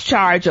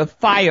discharge of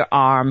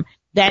firearm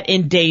that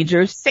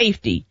endangers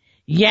safety.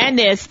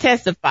 Yanez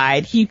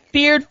testified he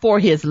feared for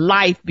his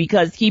life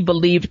because he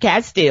believed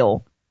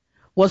Castile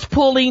was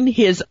pulling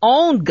his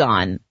own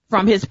gun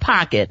from his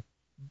pocket,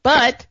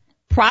 but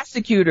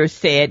prosecutors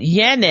said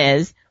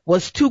Yanez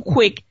was too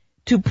quick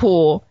to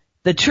pull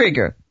the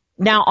trigger.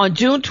 Now, on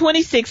June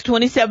 26,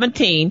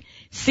 2017,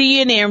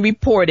 CNN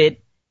reported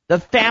the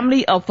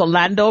family of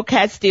Philando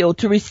Castile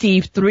to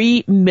receive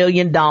 $3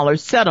 million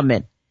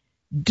settlement.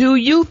 Do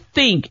you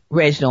think,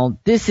 Reginald,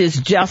 this is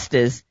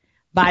justice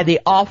by the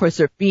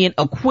officer being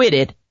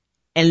acquitted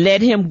and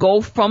let him go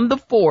from the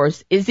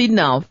force is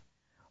enough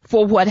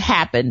for what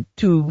happened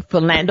to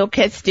Philando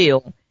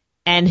Castile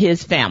and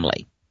his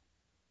family?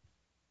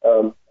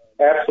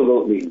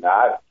 Absolutely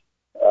not.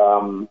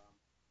 $3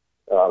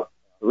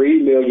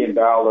 million,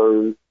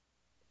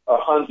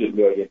 $100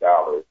 million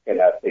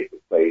cannot take the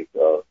place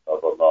of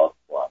a loved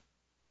one.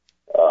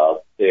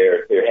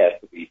 There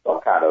has to be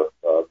some kind of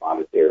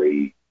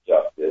monetary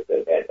justice,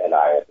 and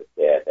I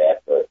understand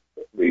that, but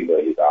the $3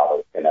 million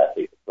cannot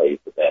take the place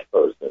of that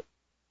person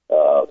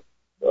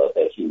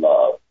that you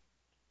love.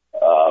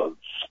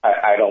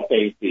 I don't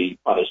think the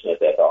punishment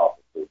that the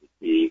officer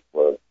received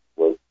was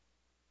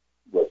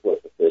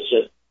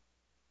sufficient.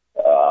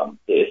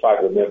 If I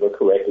remember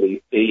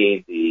correctly,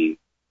 seeing the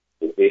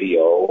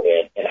video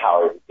and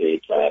how everything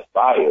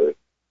transpired,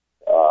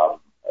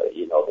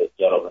 this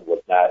gentleman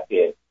was not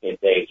in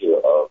danger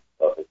of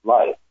his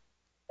life.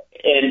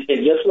 And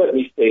just let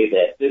me say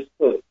that this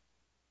puts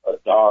a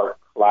dark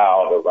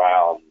cloud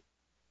around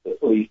the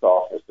police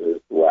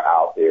officers who are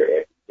out there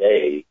every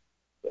day,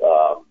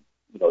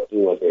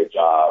 doing their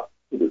job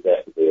to the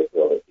best of their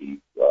ability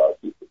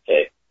to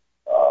protect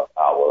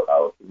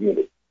our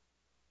community.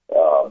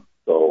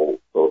 So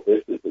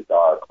this is a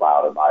dark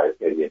cloud, in my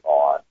opinion,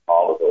 on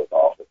all of those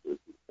officers,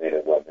 men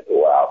and women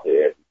who are out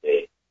there every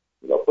day,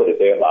 putting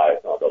their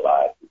lives on the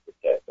line to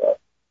protect us.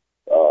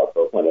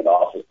 But when an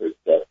officer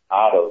steps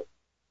out of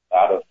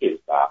his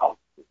bounds,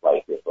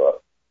 like if a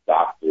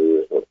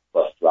doctor, if a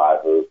bus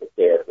driver, if a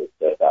therapist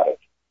steps out of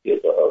his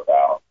or her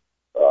bounds,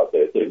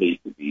 there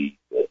needs to be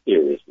a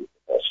serious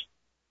repercussion.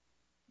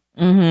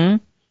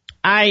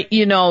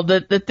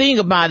 The thing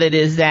about it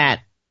is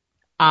that,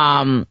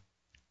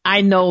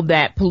 I know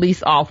that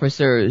police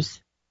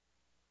officers,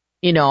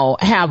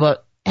 have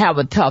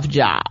a tough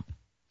job.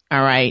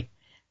 All right.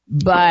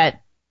 But,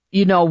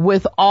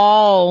 with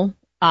all,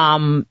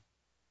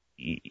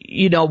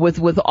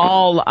 with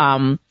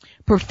all,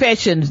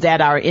 professions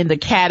that are in the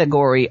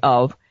category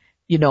of,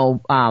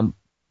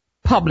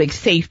 public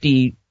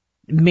safety,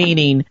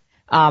 meaning,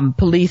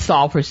 police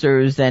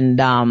officers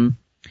and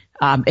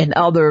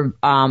other,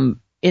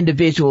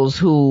 individuals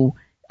who,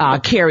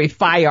 carry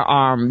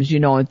firearms,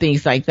 and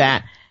things like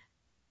that.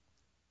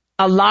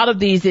 A lot of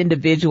these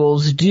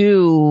individuals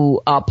do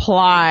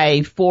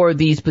apply for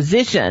these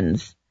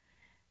positions,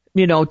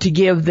 to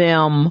give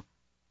them,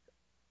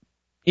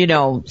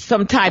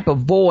 some type of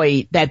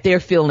void that they're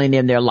feeling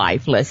in their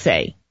life, let's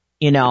say.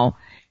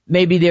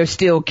 Maybe they're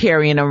still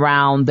carrying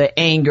around the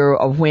anger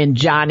of when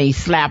Johnny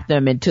slapped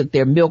them and took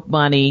their milk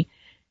money,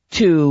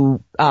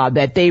 to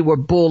that they were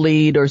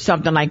bullied or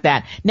something like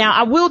that. Now,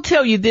 I will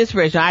tell you this,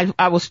 Reggie.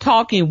 I was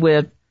talking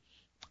with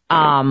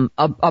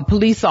a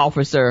police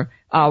officer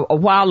a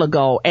while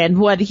ago, and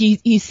what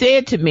he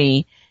said to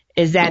me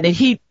is that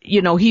he's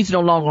no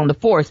longer on the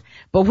force.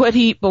 But what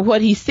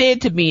he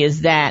said to me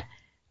is that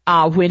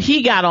when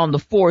he got on the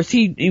force,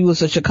 he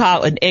was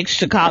an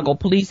ex-Chicago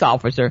police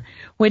officer.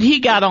 When he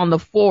got on the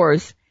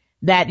force,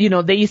 that,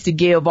 they used to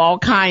give all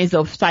kinds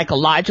of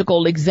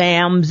psychological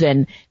exams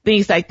and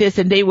things like this,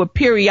 and they would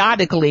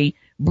periodically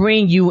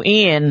bring you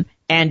in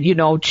and,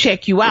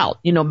 check you out,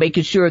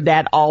 making sure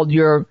that all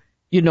your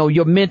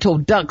mental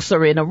ducks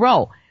are in a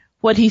row.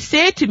 What he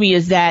said to me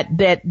is that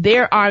they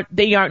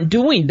aren't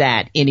doing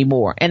that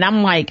anymore. And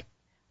I'm like,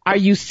 are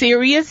you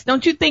serious?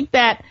 Don't you think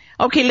that,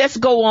 okay, let's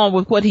go on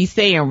with what he's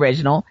saying,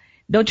 Reginald.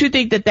 Don't you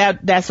think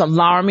that's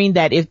alarming,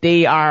 that if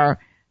they are,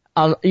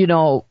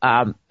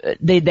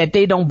 that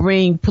they don't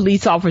bring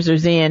police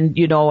officers in,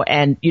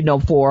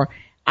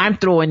 I'm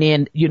throwing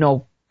in,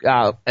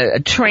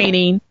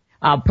 training,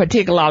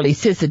 particularly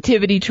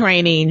sensitivity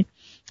training,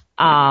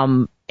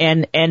 and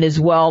and as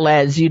well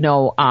as,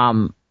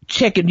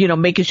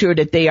 checking, making sure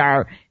that they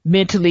are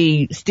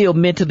still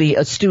mentally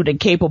astute and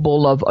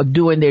capable of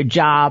doing their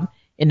job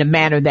in the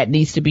manner that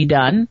needs to be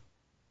done?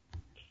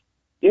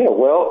 Yeah,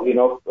 well,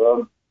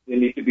 they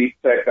need to be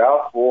checked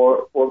out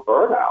for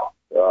burnout.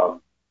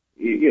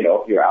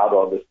 If you're out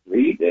on the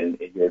street and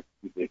you've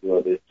been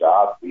doing this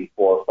job 3,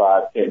 4,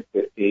 5, 10,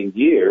 15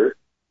 years,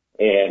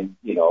 and,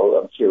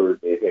 I'm sure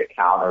they've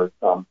encountered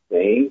some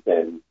things,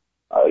 and,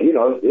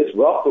 it's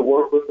rough to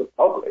work with the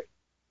public.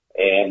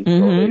 And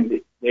so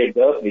there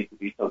does need to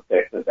be some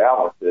checks and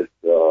balances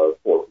for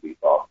police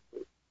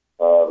officers.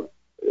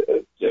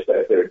 Just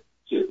as there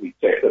should be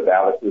checks and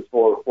balances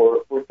for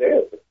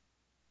therapists.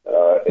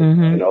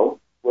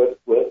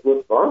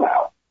 With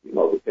burnout,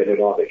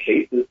 depending on the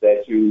cases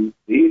that you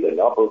see, the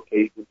number of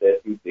cases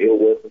that you deal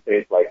with and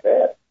things like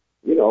that,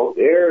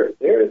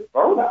 there is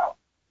burnout.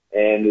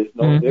 And it's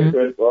no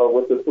different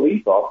with the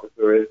police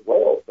officer as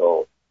well.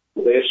 So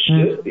there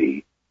should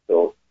be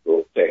those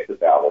checks and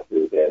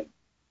balances.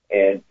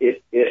 And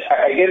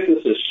I guess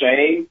it's a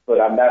shame, but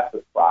I'm not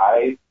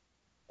surprised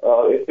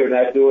if they're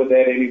not doing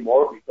that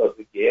anymore, because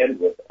again,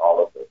 with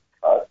all of the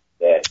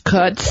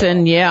cuts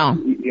and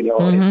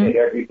and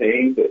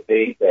everything, the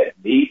things that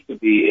need to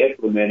be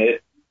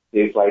implemented,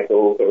 things like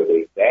those are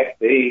the exact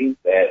things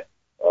that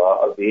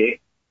are being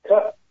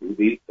cut through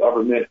these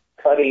government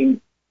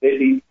cutting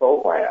spending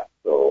programs.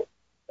 So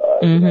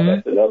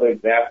that's another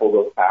example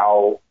of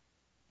how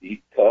these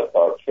cuts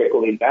are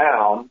trickling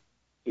down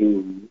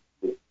to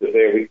the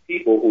very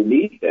people who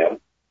need them,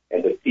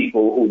 and the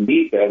people who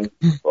need them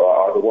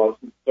are the ones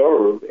who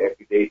serve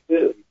everyday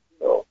citizens.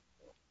 So,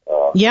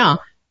 Yeah,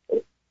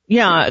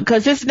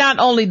 because it's not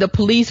only the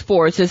police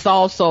force, it's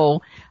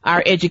also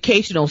our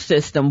educational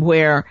system,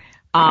 where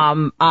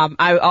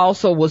I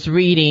also was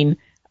reading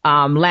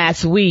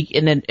last week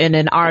in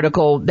an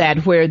article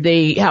that where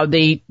the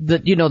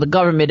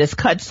government has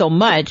cut so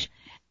much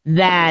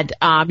that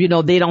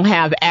they don't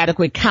have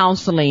adequate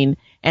counseling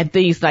and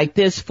things like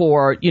this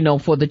for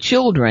the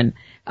children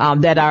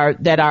that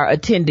are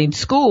attending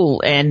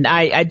school. And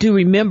I do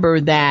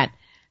remember that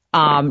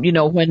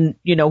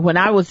when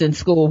I was in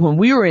school, when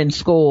we were in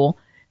school,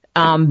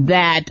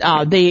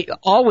 that they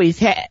always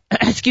had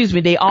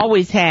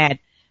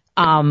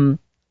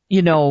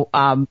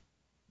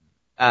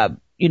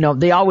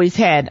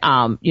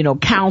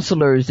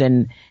counselors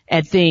and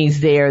things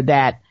there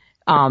that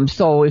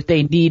so if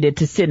they needed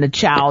to send a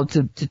child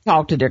to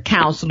talk to their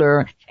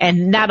counselor,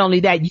 and not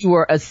only that, you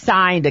were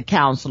assigned a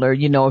counselor,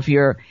 if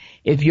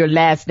your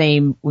last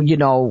name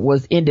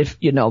was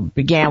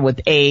began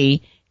with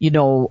A,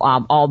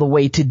 all the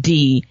way to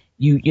D,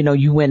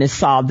 you went and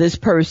saw this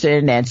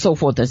person and so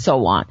forth and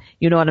so on.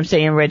 You know what I'm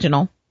saying,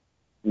 Reginald?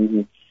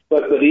 Mm-hmm.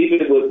 But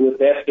even with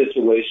that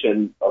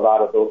situation, a lot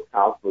of those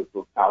counselors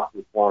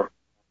weren't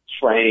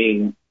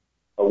trained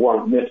or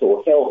weren't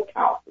mental health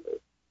counselors.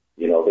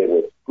 They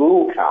were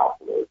school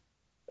counselors,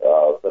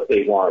 but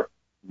they weren't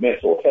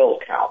mental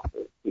health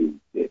counselors.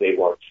 They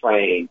weren't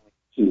trained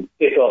to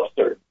pick up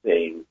certain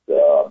things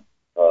or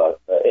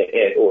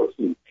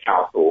to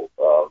counsel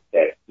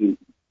that student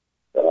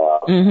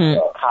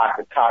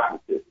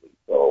cognitively.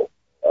 So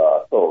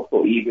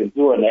even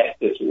during that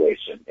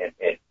situation and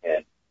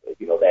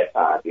that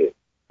time,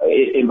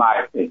 in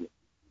my opinion,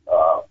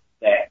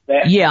 that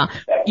was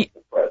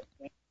the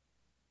president.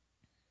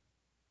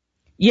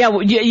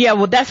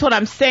 Well, that's what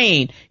I'm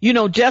saying.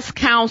 Just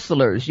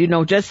counselors,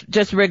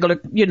 just regular,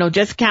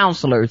 just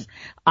counselors,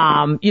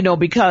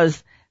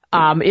 because,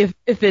 if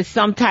it's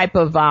some type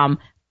of,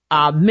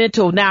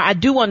 mental, now I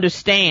do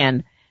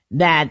understand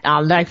that,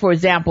 like, for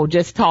example,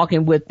 just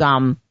talking with,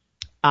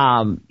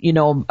 my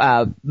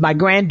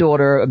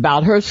granddaughter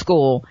about her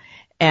school,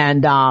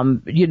 and,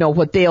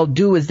 what they'll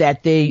do is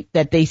that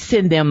they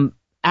send them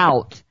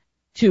out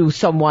to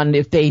someone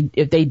if they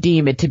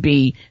deem it to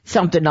be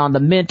something on the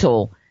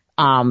mental,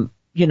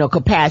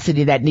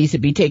 capacity that needs to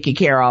be taken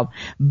care of.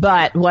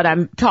 But what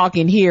I'm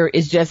talking here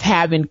is just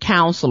having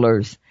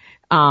counselors,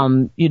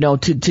 to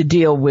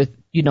deal with,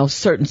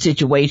 certain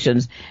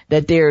situations,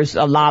 that there's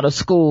a lot of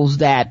schools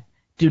that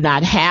do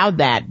not have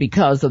that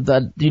because of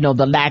the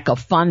lack of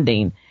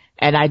funding.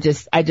 And I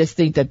just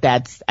think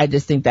that's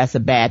a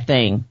bad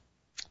thing,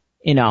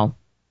 to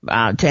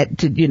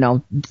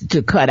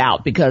cut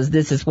out, because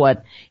this is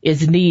what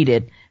is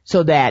needed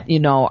so that,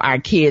 our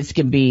kids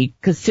can be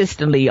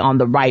consistently on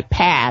the right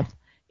path,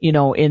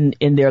 in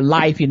their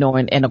life,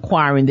 and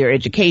acquiring their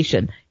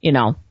education,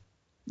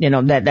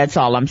 that's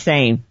all I'm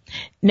saying.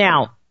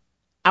 Now,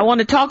 I want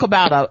to talk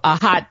about a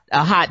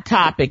hot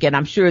topic, and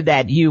I'm sure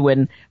that you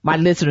and my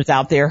listeners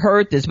out there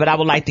heard this, but I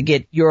would like to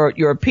get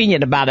your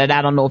opinion about it.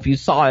 I don't know if you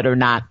saw it or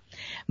not,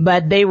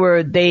 but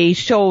they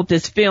showed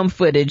this film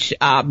footage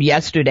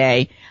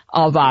yesterday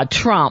of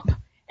Trump,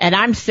 and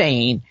I'm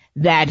saying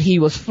that he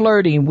was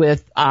flirting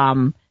with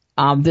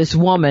this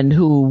woman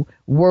who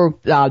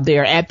worked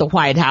there at the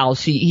White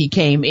House. He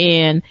came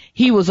in,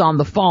 he was on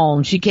the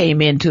phone, she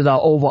came into the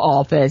Oval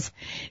Office,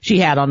 she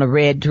had on a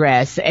red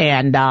dress,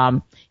 and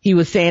he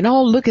was saying,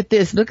 oh, look at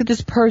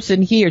this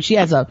person here. She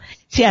has a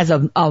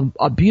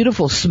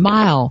beautiful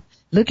smile.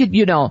 Look at,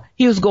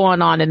 he was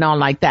going on and on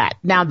like that.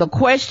 Now, the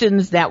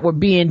questions that were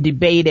being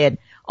debated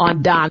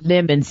on Don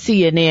Lemon,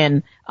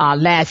 CNN,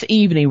 last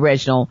evening,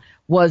 Reginald,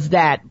 was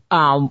that,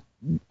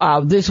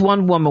 this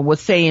one woman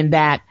was saying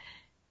that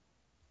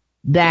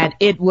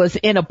it was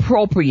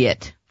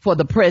inappropriate for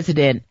the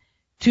president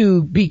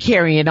to be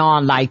carrying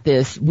on like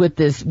this with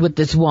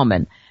this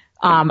woman.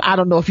 I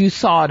don't know if you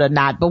saw it or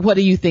not, but what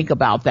do you think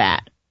about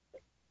that?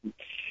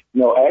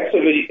 No,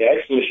 actually,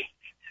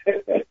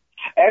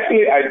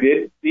 I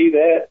did see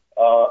that.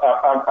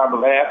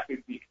 I'm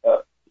laughing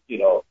because,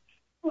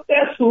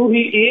 that's who he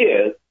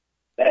is.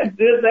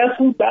 That's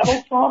who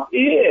Donald Trump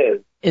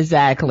is.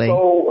 Exactly.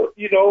 So,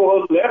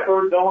 a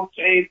leopard don't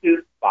change his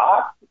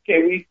spots.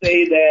 Can we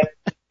say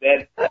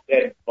that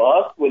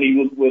bus when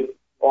he was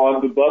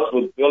on the bus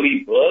with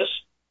Billy Bush?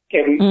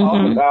 Can we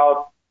talk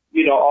about,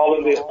 all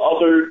of the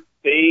other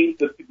things,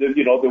 the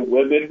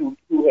women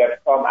who have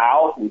come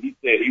out, who he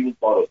said he was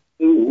going to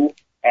sue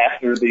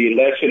after the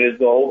election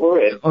is over,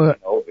 and,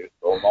 there's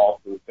no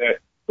lawsuit there.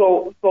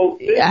 So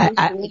this is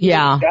who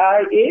this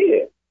guy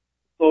is.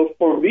 So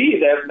for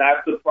me, that's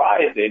not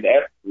surprising.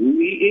 That's who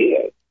he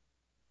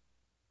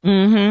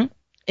is.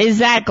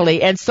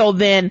 Exactly. And so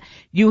then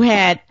you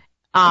had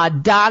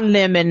Don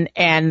Lemon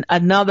and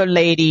another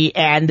lady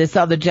and this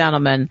other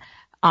gentleman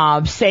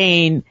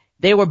saying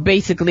they were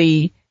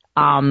basically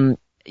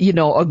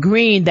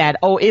agreeing that,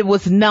 it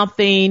was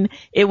nothing.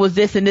 It was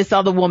this, and this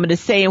other woman is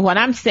saying what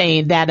I'm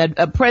saying, that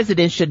a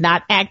president should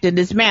not act in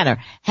this manner.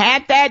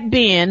 Had that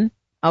been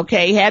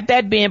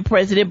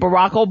President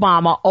Barack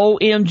Obama,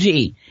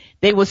 OMG,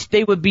 they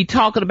would be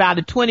talking about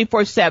it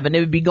 24/7. It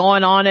would be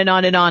going on and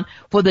on and on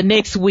for the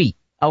next week.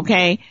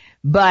 Okay.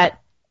 But,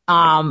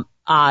 Don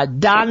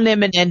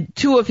Lemon and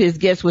two of his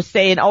guests were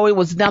saying, it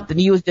was nothing.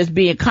 He was just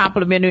being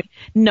complimentary.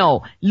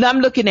 No, I'm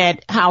looking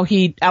at I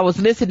was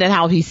listening to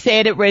how he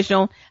said it,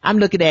 Reginald. I'm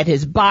looking at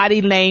his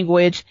body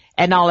language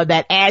and all of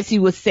that as he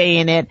was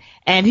saying it.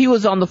 And he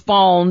was on the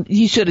phone.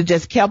 He should have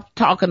just kept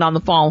talking on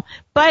the phone.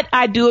 But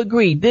I do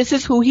agree. This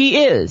is who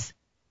he is.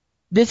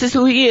 This is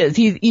who he is.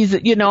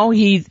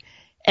 He's,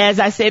 as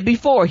I said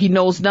before, he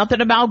knows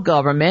nothing about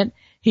government.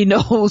 He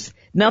knows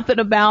nothing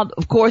about,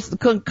 of course, the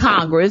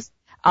Congress.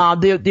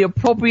 The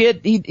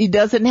appropriate, he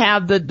doesn't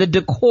have the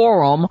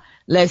decorum,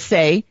 let's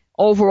say,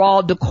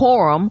 overall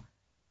decorum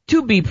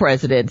to be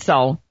president.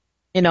 So,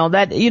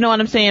 that, you know what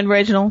I'm saying,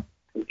 Reginald?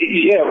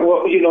 Yeah,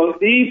 well,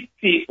 these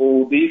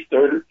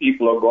certain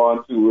people are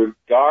going to,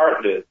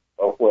 regardless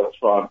of what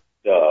Trump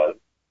does,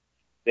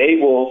 they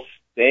will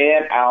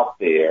stand out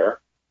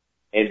there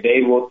and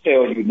they will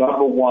tell you,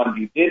 number one,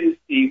 you didn't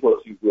see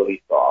what you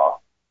really saw.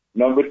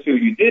 Number two,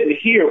 you didn't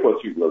hear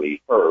what you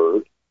really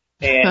heard.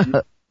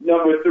 And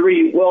number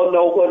three,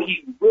 what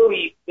he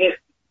really meant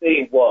to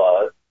say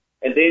was,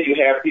 and then you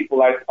have people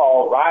like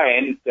Paul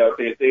Ryan who sit out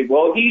there and say,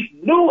 well, he's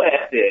new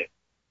at this.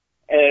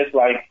 And it's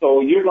like,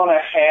 so you're going to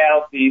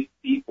have these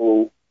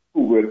people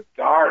who,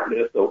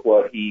 regardless of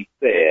what he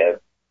says,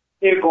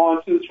 they're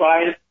going to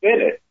try and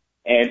spin it.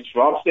 And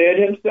Trump said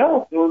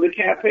himself during the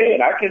campaign,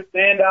 I can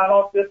stand down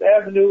on Fifth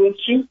Avenue and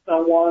shoot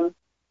someone,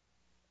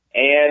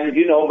 and,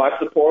 my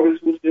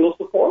supporters will still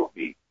support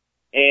me.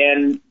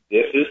 And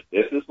this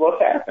is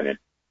what's happening.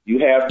 You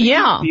have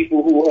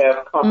people who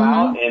have come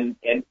out and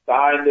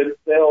signed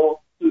themselves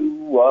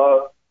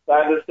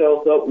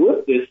up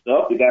with this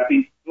stuff. You got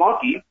these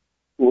flunkies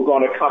who are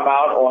going to come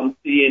out on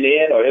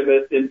CNN or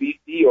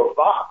MSNBC or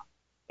Fox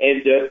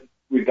and just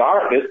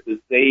regardless to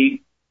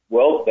say,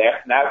 well,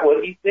 that's not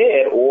what he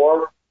said,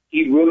 or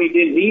he really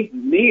didn't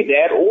need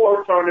that,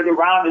 or turn it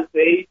around and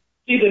say,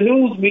 see, the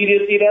news media,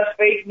 that's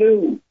fake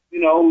news.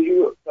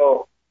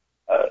 So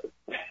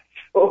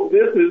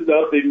this is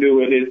nothing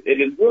new, and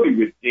it's really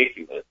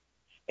ridiculous.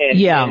 And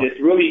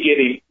it's really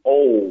getting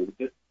old.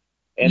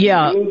 And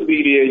the news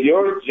media,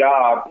 your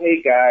job,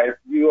 hey guys,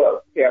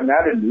 I'm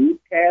not a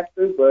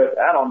newscaster, but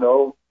I don't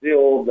know,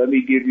 still, let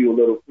me give you a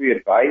little free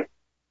advice.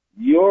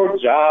 Your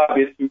job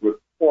is to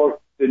report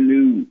the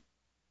news.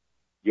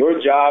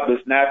 Your job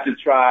is not to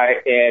try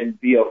and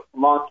be a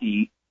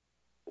flunky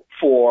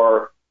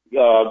for,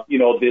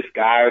 this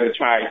guy, to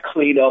try and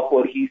clean up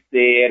what he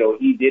said, or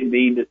he didn't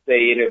mean to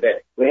say it, or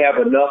that. We have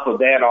enough of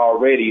that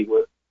already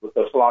with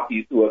the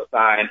flunkies who have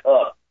signed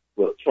up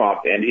with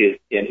Trump and his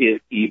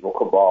evil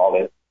cabal,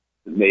 as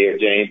Mayor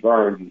James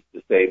Byrne used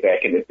to say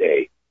back in the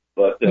day.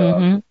 But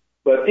they're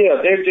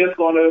just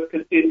going to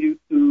continue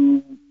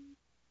to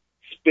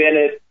spin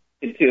it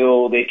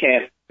until they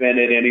can't spin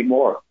it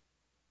anymore.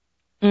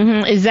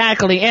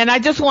 Exactly. And I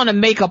just want to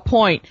make a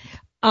point,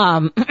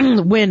 with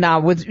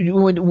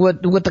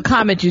the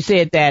comment you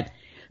said that,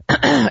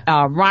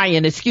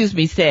 Ryan,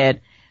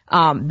 said,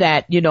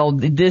 that,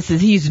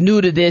 he's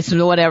new to this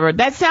and whatever.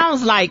 That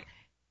sounds like,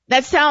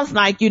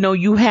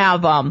 you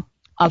have, a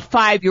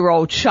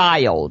 5-year-old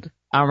child.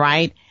 All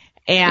right.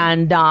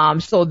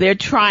 And, so they're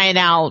trying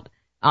out,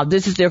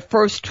 this is their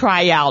first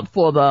tryout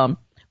for the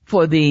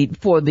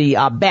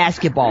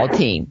basketball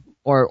team.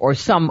 or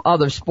some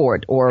other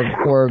sport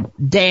or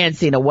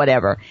dancing or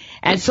whatever.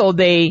 And so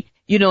they,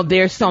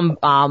 there's some,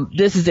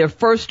 this is their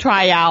first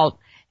tryout,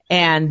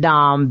 and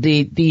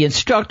the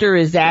instructor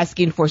is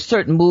asking for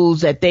certain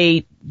moves that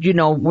they,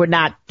 were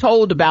not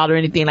told about or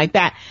anything like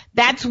that.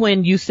 That's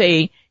when you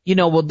say,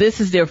 well,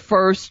 this is their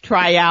first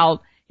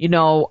tryout,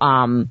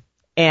 and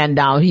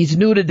he's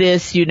new to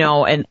this,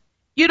 and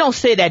you don't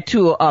say that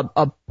to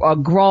a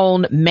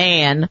grown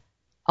man,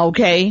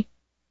 okay?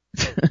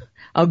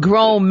 A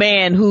grown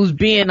man who's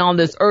been on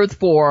this earth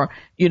for,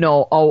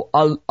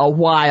 a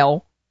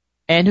while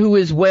and who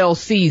is well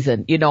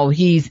seasoned.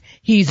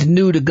 He's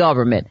new to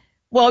government.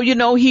 Well,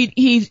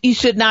 he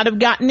should not have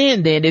gotten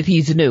in then if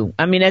he's new.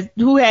 I mean,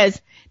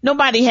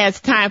 nobody has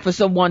time for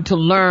someone to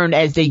learn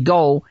as they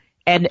go.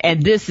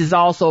 And this is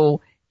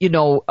also,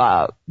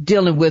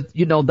 dealing with,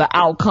 the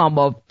outcome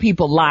of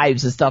people's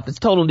lives and stuff. It's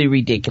totally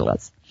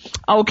ridiculous.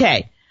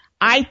 Okay.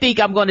 I think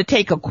I'm going to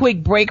take a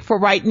quick break for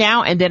right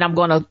now, and then I'm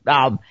going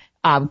to,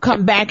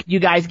 come back. You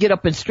guys get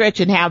up and stretch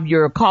and have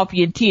your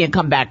coffee and tea and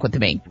come back with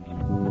me.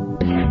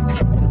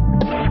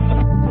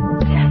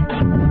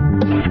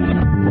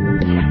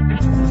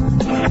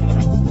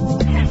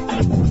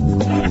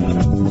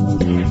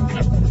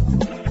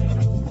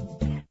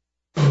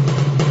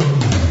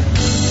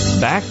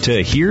 Back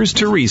to Here's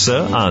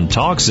Teresa on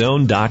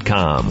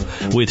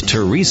TalkZone.com with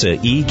Teresa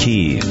E.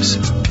 Keeves.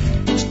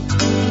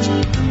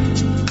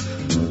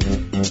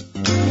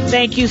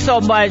 Thank you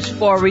so much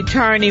for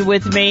returning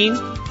with me.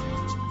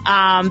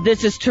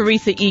 This is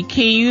Teresa E.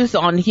 Keeves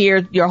on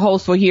here, your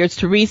host for Here's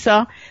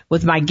Teresa,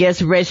 with my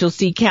guest Reginald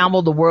C.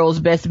 Campbell, the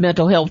world's best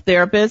mental health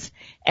therapist.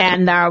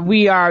 And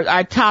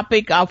our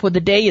topic for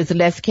the day is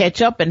Let's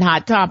Catch Up and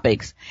Hot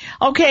Topics.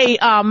 Okay,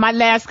 my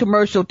last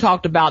commercial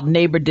talked about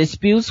neighbor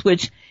disputes,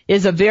 which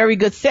is a very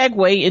good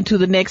segue into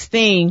the next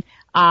thing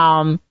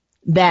that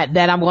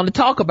I'm going to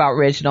talk about,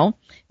 Reginald.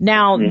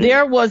 Now,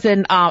 there was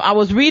I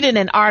was reading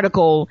an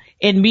article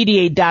in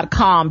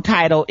Mediate.com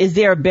titled, "Is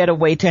there a better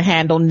way to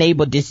handle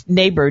neighbor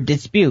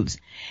disputes?"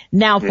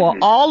 Now, for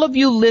all of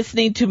you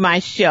listening to my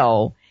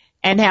show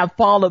and have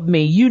followed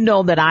me, you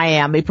know that I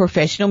am a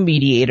professional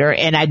mediator,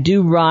 and I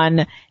do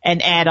run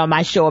an ad on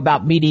my show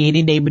about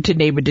mediating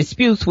neighbor-to-neighbor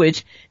disputes,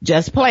 which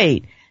just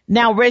played.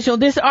 Now, Reginald,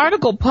 this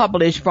article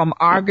published from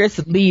Argus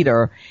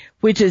Leader,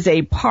 which is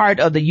a part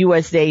of the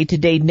USA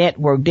Today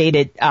network,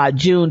 dated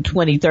June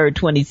 23rd,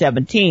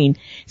 2017,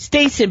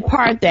 states in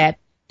part that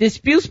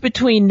disputes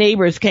between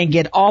neighbors can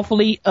get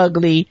awfully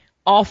ugly,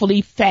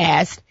 awfully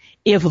fast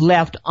if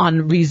left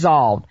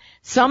unresolved.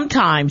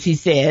 Sometimes, he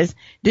says,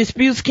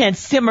 disputes can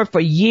simmer for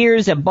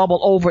years and bubble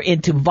over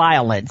into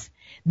violence.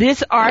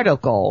 This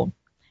article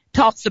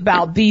talks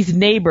about these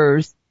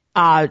neighbors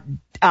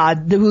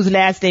whose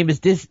last name is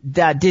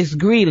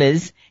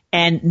Disgreelis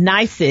and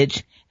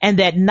Nisich, and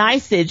that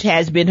Nisich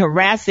has been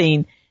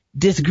harassing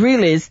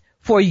Disgreelis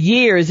for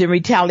years in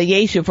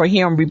retaliation for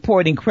him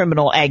reporting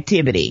criminal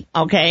activity.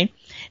 Okay?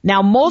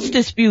 Now, most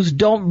disputes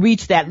don't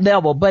reach that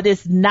level, but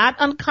it's not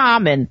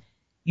uncommon,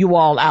 you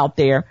all out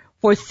there,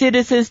 for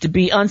citizens to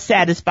be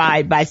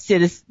unsatisfied by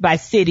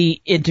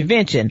city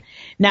intervention.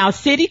 Now,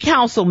 City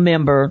Council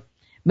member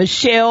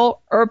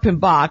Michelle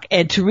Erpenbach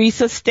and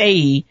Teresa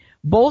Stahey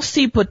both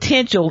see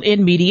potential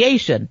in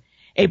mediation,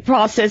 a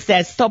process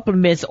that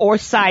supplements or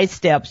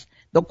sidesteps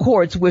the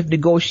courts with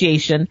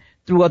negotiation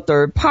through a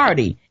third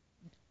party.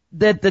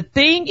 The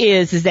thing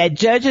is that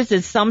judges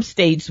in some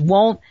states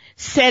won't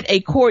set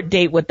a court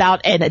date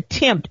without an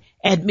attempt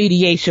at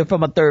mediation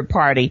from a third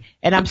party.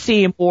 And I'm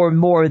seeing more and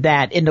more of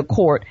that in the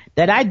court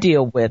that I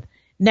deal with.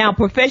 Now,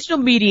 professional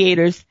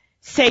mediators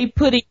say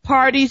putting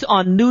parties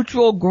on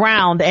neutral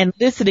ground and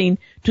listening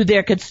to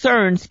their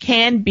concerns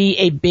can be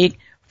a big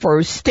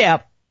first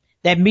step,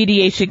 that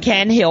mediation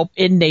can help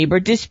in neighbor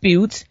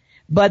disputes,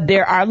 but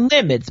there are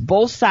limits.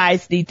 Both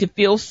sides need to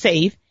feel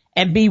safe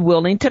and be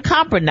willing to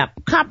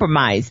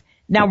compromise.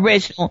 Now,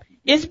 Reginald,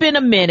 it's been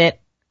a minute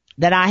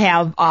that I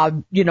have,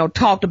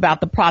 talked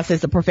about the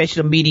process of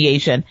professional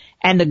mediation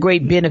and the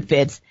great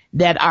benefits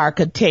that are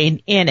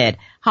contained in it.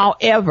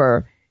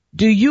 However,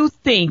 do you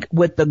think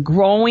with the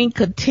growing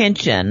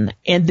contention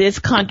in this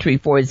country,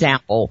 for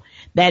example,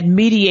 that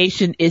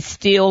mediation is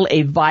still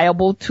a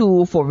viable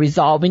tool for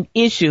resolving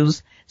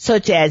issues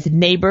such as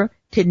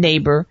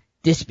neighbor-to-neighbor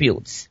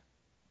disputes?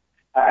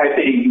 I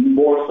think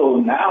more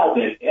so now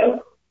than ever.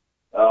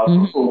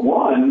 For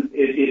one,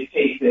 it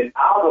takes it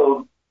out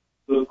of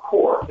the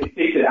court. It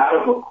takes it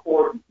out of a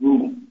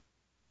courtroom.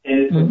 And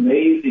it's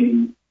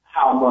amazing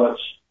how much,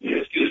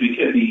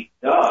 can be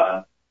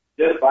done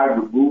just by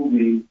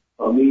removing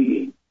a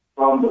meeting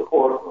from the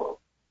courtroom.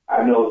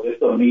 I know there's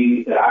some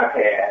meetings that I've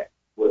had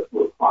with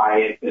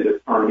clients and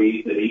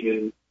attorneys and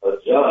even a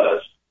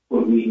judge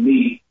when we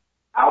meet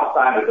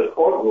outside of the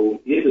courtroom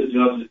in the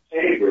judge's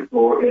chambers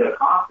or in a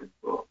conference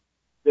room.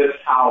 Just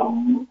how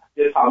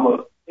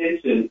much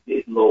tension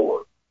is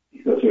lowered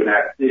because you're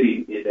not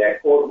sitting in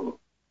that courtroom.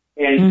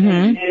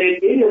 And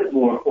it is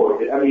more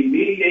important. I mean,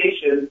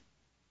 mediation,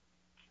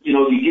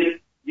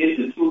 you get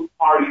the two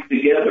parties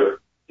together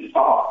to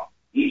talk.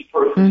 Each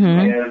person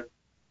has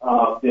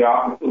the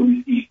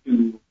opportunity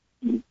to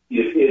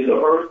give his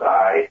or her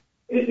side,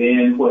 and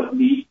then what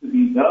needs to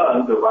be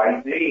done, the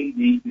right thing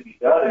needs to be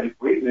done in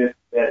agreement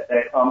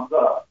that comes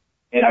up.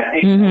 And I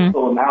think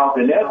so now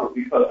than ever,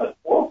 because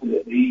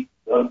unfortunately,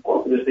 the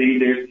unfortunate thing,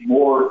 there's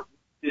more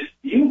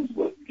disputes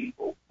with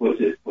people, which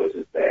is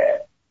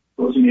bad.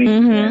 Which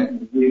means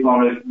that we're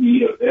going to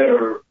need a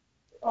better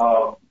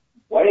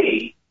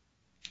way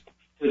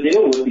to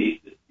deal with these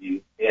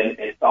disputes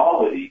and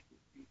solve these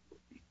disputes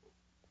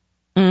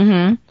with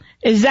people.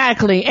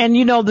 Exactly. And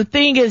the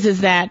thing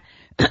is that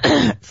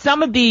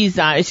some of these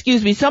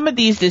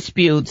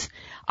disputes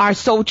are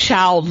so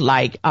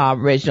childlike,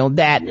 Reginald,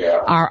 that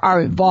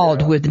are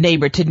involved with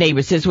neighbor to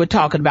neighbor. Since we're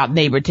talking about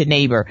neighbor to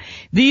neighbor,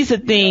 these are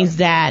things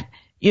that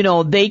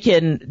they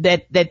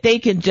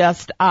can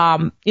just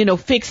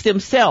fix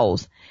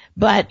themselves.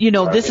 But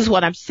this is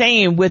what I'm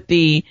saying with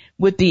the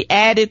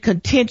added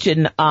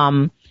contention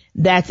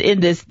that's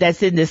in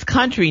this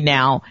country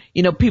now.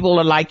 People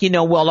are like,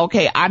 well,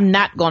 okay, I'm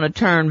not going to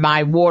turn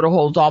my water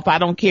hose off. I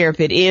don't care if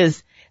it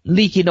is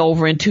leaking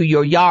over into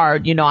your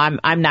yard.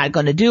 I'm not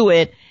going to do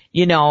it.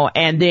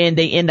 And then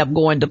they end up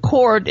going to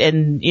court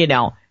and,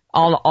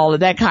 all of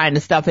that kind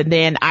of stuff. And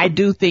then I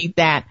do think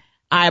that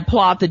I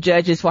applaud the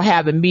judges for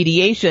having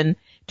mediation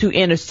to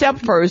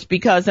intercept first,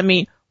 because,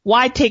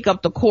 why take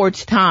up the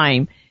court's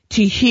time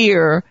to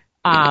hear,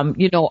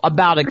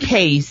 about a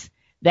case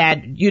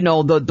that,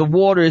 the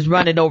water is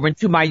running over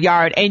into my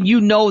yard, and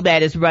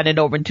that it's running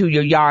over into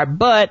your yard,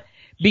 but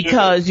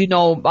because,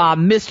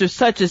 Mr.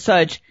 Such and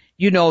such,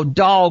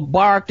 dog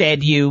barked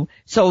at you,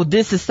 so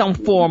this is some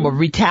form of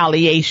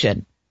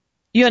retaliation.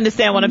 You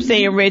understand what I'm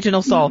saying,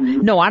 Reginald? So,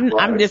 no,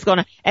 I'm just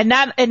gonna, and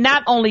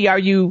not only are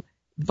you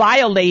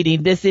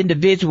violating this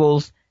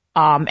individual's,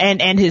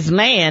 and his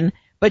land,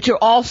 but you're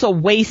also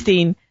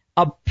wasting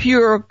a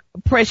pure,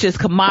 precious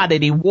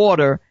commodity,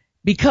 water,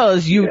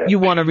 because you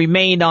want to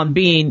remain on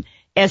being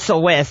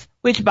SOS,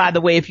 which, by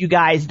the way, if you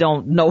guys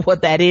don't know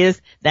what that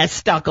is, that's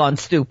stuck on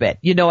stupid.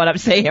 You know what I'm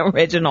saying,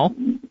 Reginald?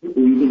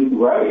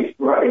 Right.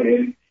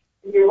 And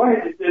you're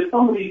right. There's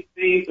some of these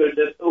things are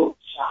just so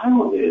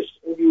childish.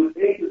 And you would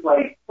think it's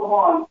like, come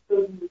on,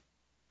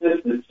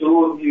 just the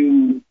two of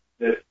you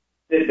just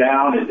sit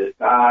down and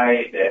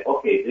decide that,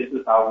 okay, this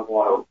is how we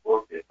want to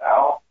work this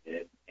out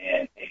and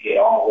get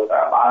on with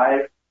our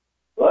lives.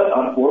 But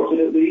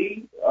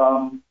unfortunately,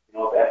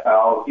 that's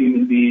how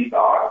human beings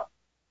are.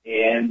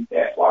 And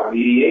that's why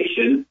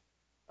mediation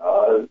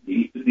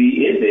needs to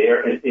be in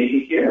there and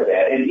taking care of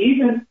that. And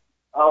even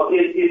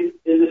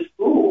in the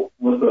school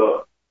with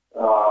a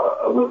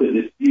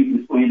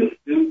dispute between a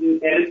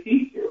student and a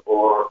teacher,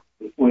 or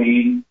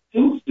between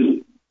two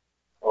students,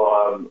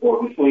 or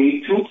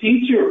between two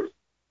teachers,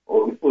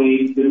 or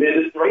between the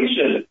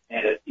administration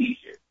and a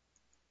teacher.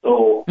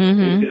 So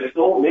there's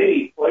so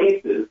many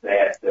places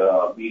that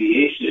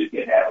mediation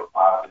can have a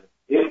positive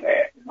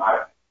impact, in my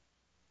opinion.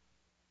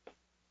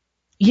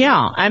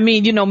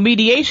 Yeah,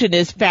 mediation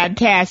is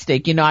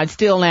fantastic. I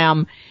still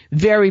am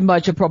very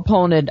much a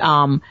proponent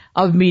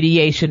of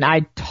mediation.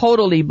 I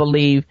totally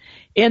believe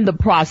in the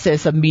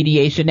process of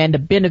mediation and the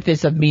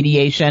benefits of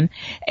mediation,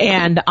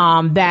 and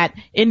that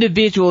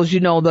individuals,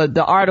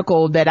 the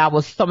article that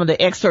some of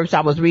the excerpts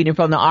I was reading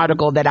from the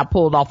article that I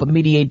pulled off of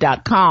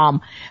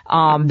Mediate.com,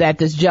 that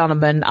this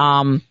gentleman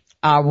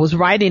was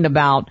writing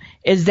about,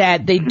 is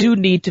that they do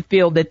need to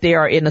feel that they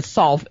are in a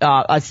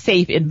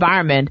safe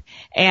environment,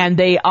 and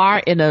they are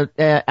in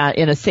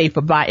a safe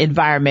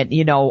environment,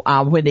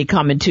 when they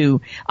come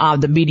into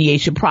the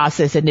mediation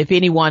process. And if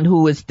anyone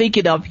who is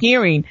thinking of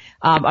thinking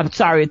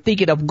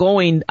of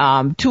going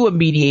to a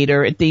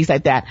mediator and things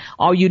like that,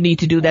 all you need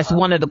to do, that's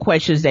one of the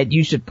questions that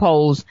you should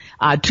pose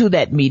to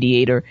that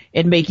mediator,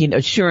 in making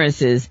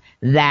assurances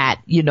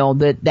that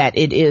that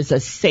it is a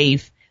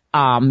safe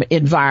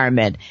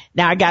environment.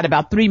 Now I got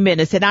about 3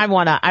 minutes, and I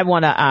want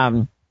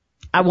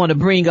to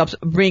bring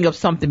up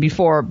something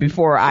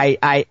before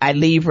I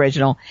leave,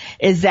 Reginald,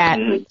 is that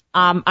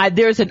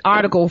there's an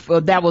article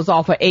that was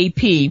off of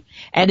AP,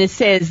 and it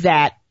says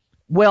that,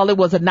 well, it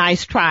was a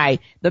nice try.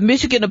 The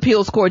Michigan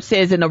Appeals Court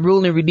says in a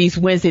ruling released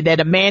Wednesday that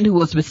a man who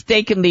was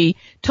mistakenly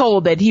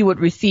told that he would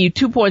receive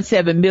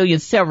 $2.7 million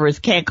severance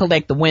can't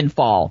collect the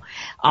windfall.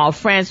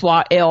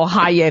 Francois L.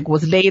 Hayek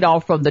was laid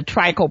off from the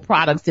Trico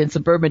products in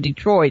suburban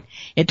Detroit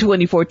in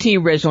 2014,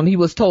 Reginald. He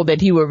was told that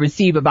he would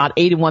receive about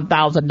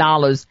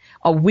 $81,000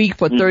 a week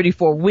for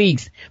 34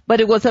 weeks,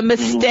 but it was a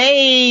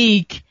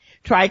mistake.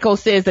 Trico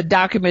says the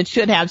document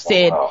should have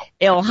said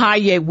El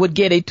Hayek would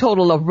get a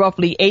total of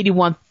roughly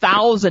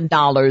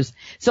 $81,000.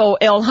 So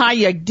El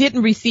Hayek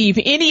didn't receive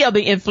any of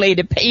the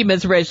inflated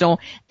payments, Reginald,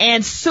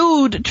 and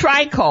sued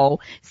Trico,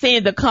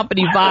 saying the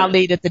company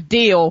violated the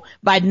deal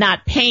by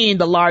not paying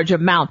the large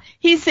amount.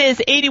 He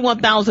says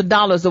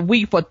 $81,000 a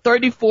week for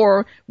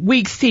 34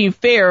 weeks seemed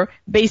fair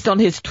based on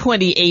his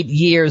 28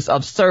 years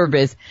of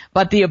service.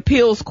 But the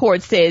appeals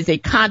court says a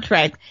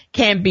contract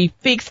can be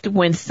fixed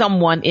when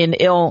someone in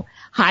El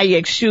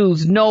Hayek's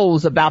shoes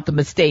knows about the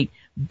mistake,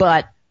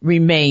 but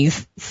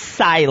remains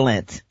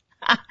silent.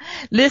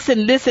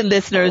 Listen,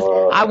 listeners,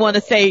 I want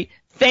to say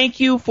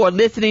thank you for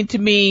listening to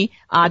me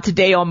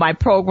today on my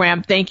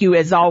program. Thank you,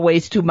 as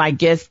always, to my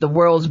guest, the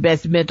world's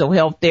best mental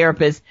health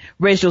therapist,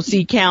 Rachel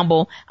C.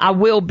 Campbell. I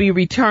will be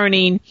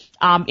returning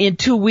in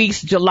 2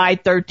 weeks, July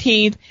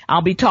 13th.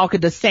 I'll be talking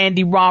to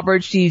Sandy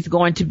Roberts. She's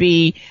going to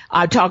be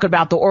talking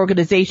about the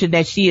organization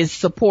that she is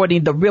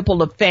supporting, the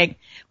Ripple Effect,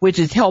 which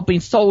is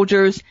helping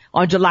soldiers.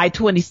 On July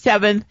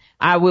 27th,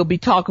 I will be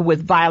talking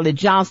with Violet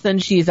Johnson.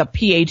 She is a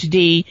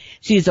PhD.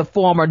 She's a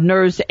former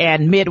nurse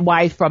and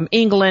midwife from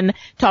England,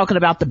 talking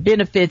about the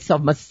benefits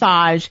of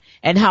massage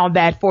and how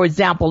that, for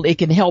example, it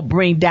can help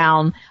bring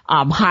down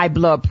high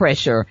blood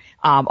pressure,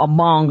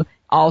 among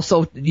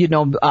also,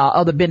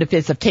 other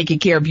benefits of taking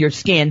care of your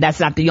skin. That's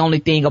not the only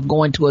thing of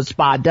going to a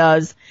spa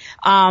does.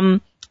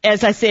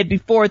 As I said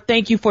before,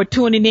 thank you for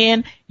tuning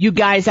in. You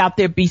guys out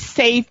there, be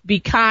safe, be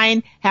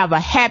kind, have a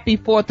happy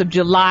 4th of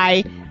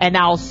July, and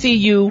I'll see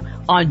you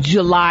on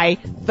July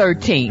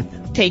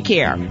 13th. Take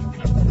care.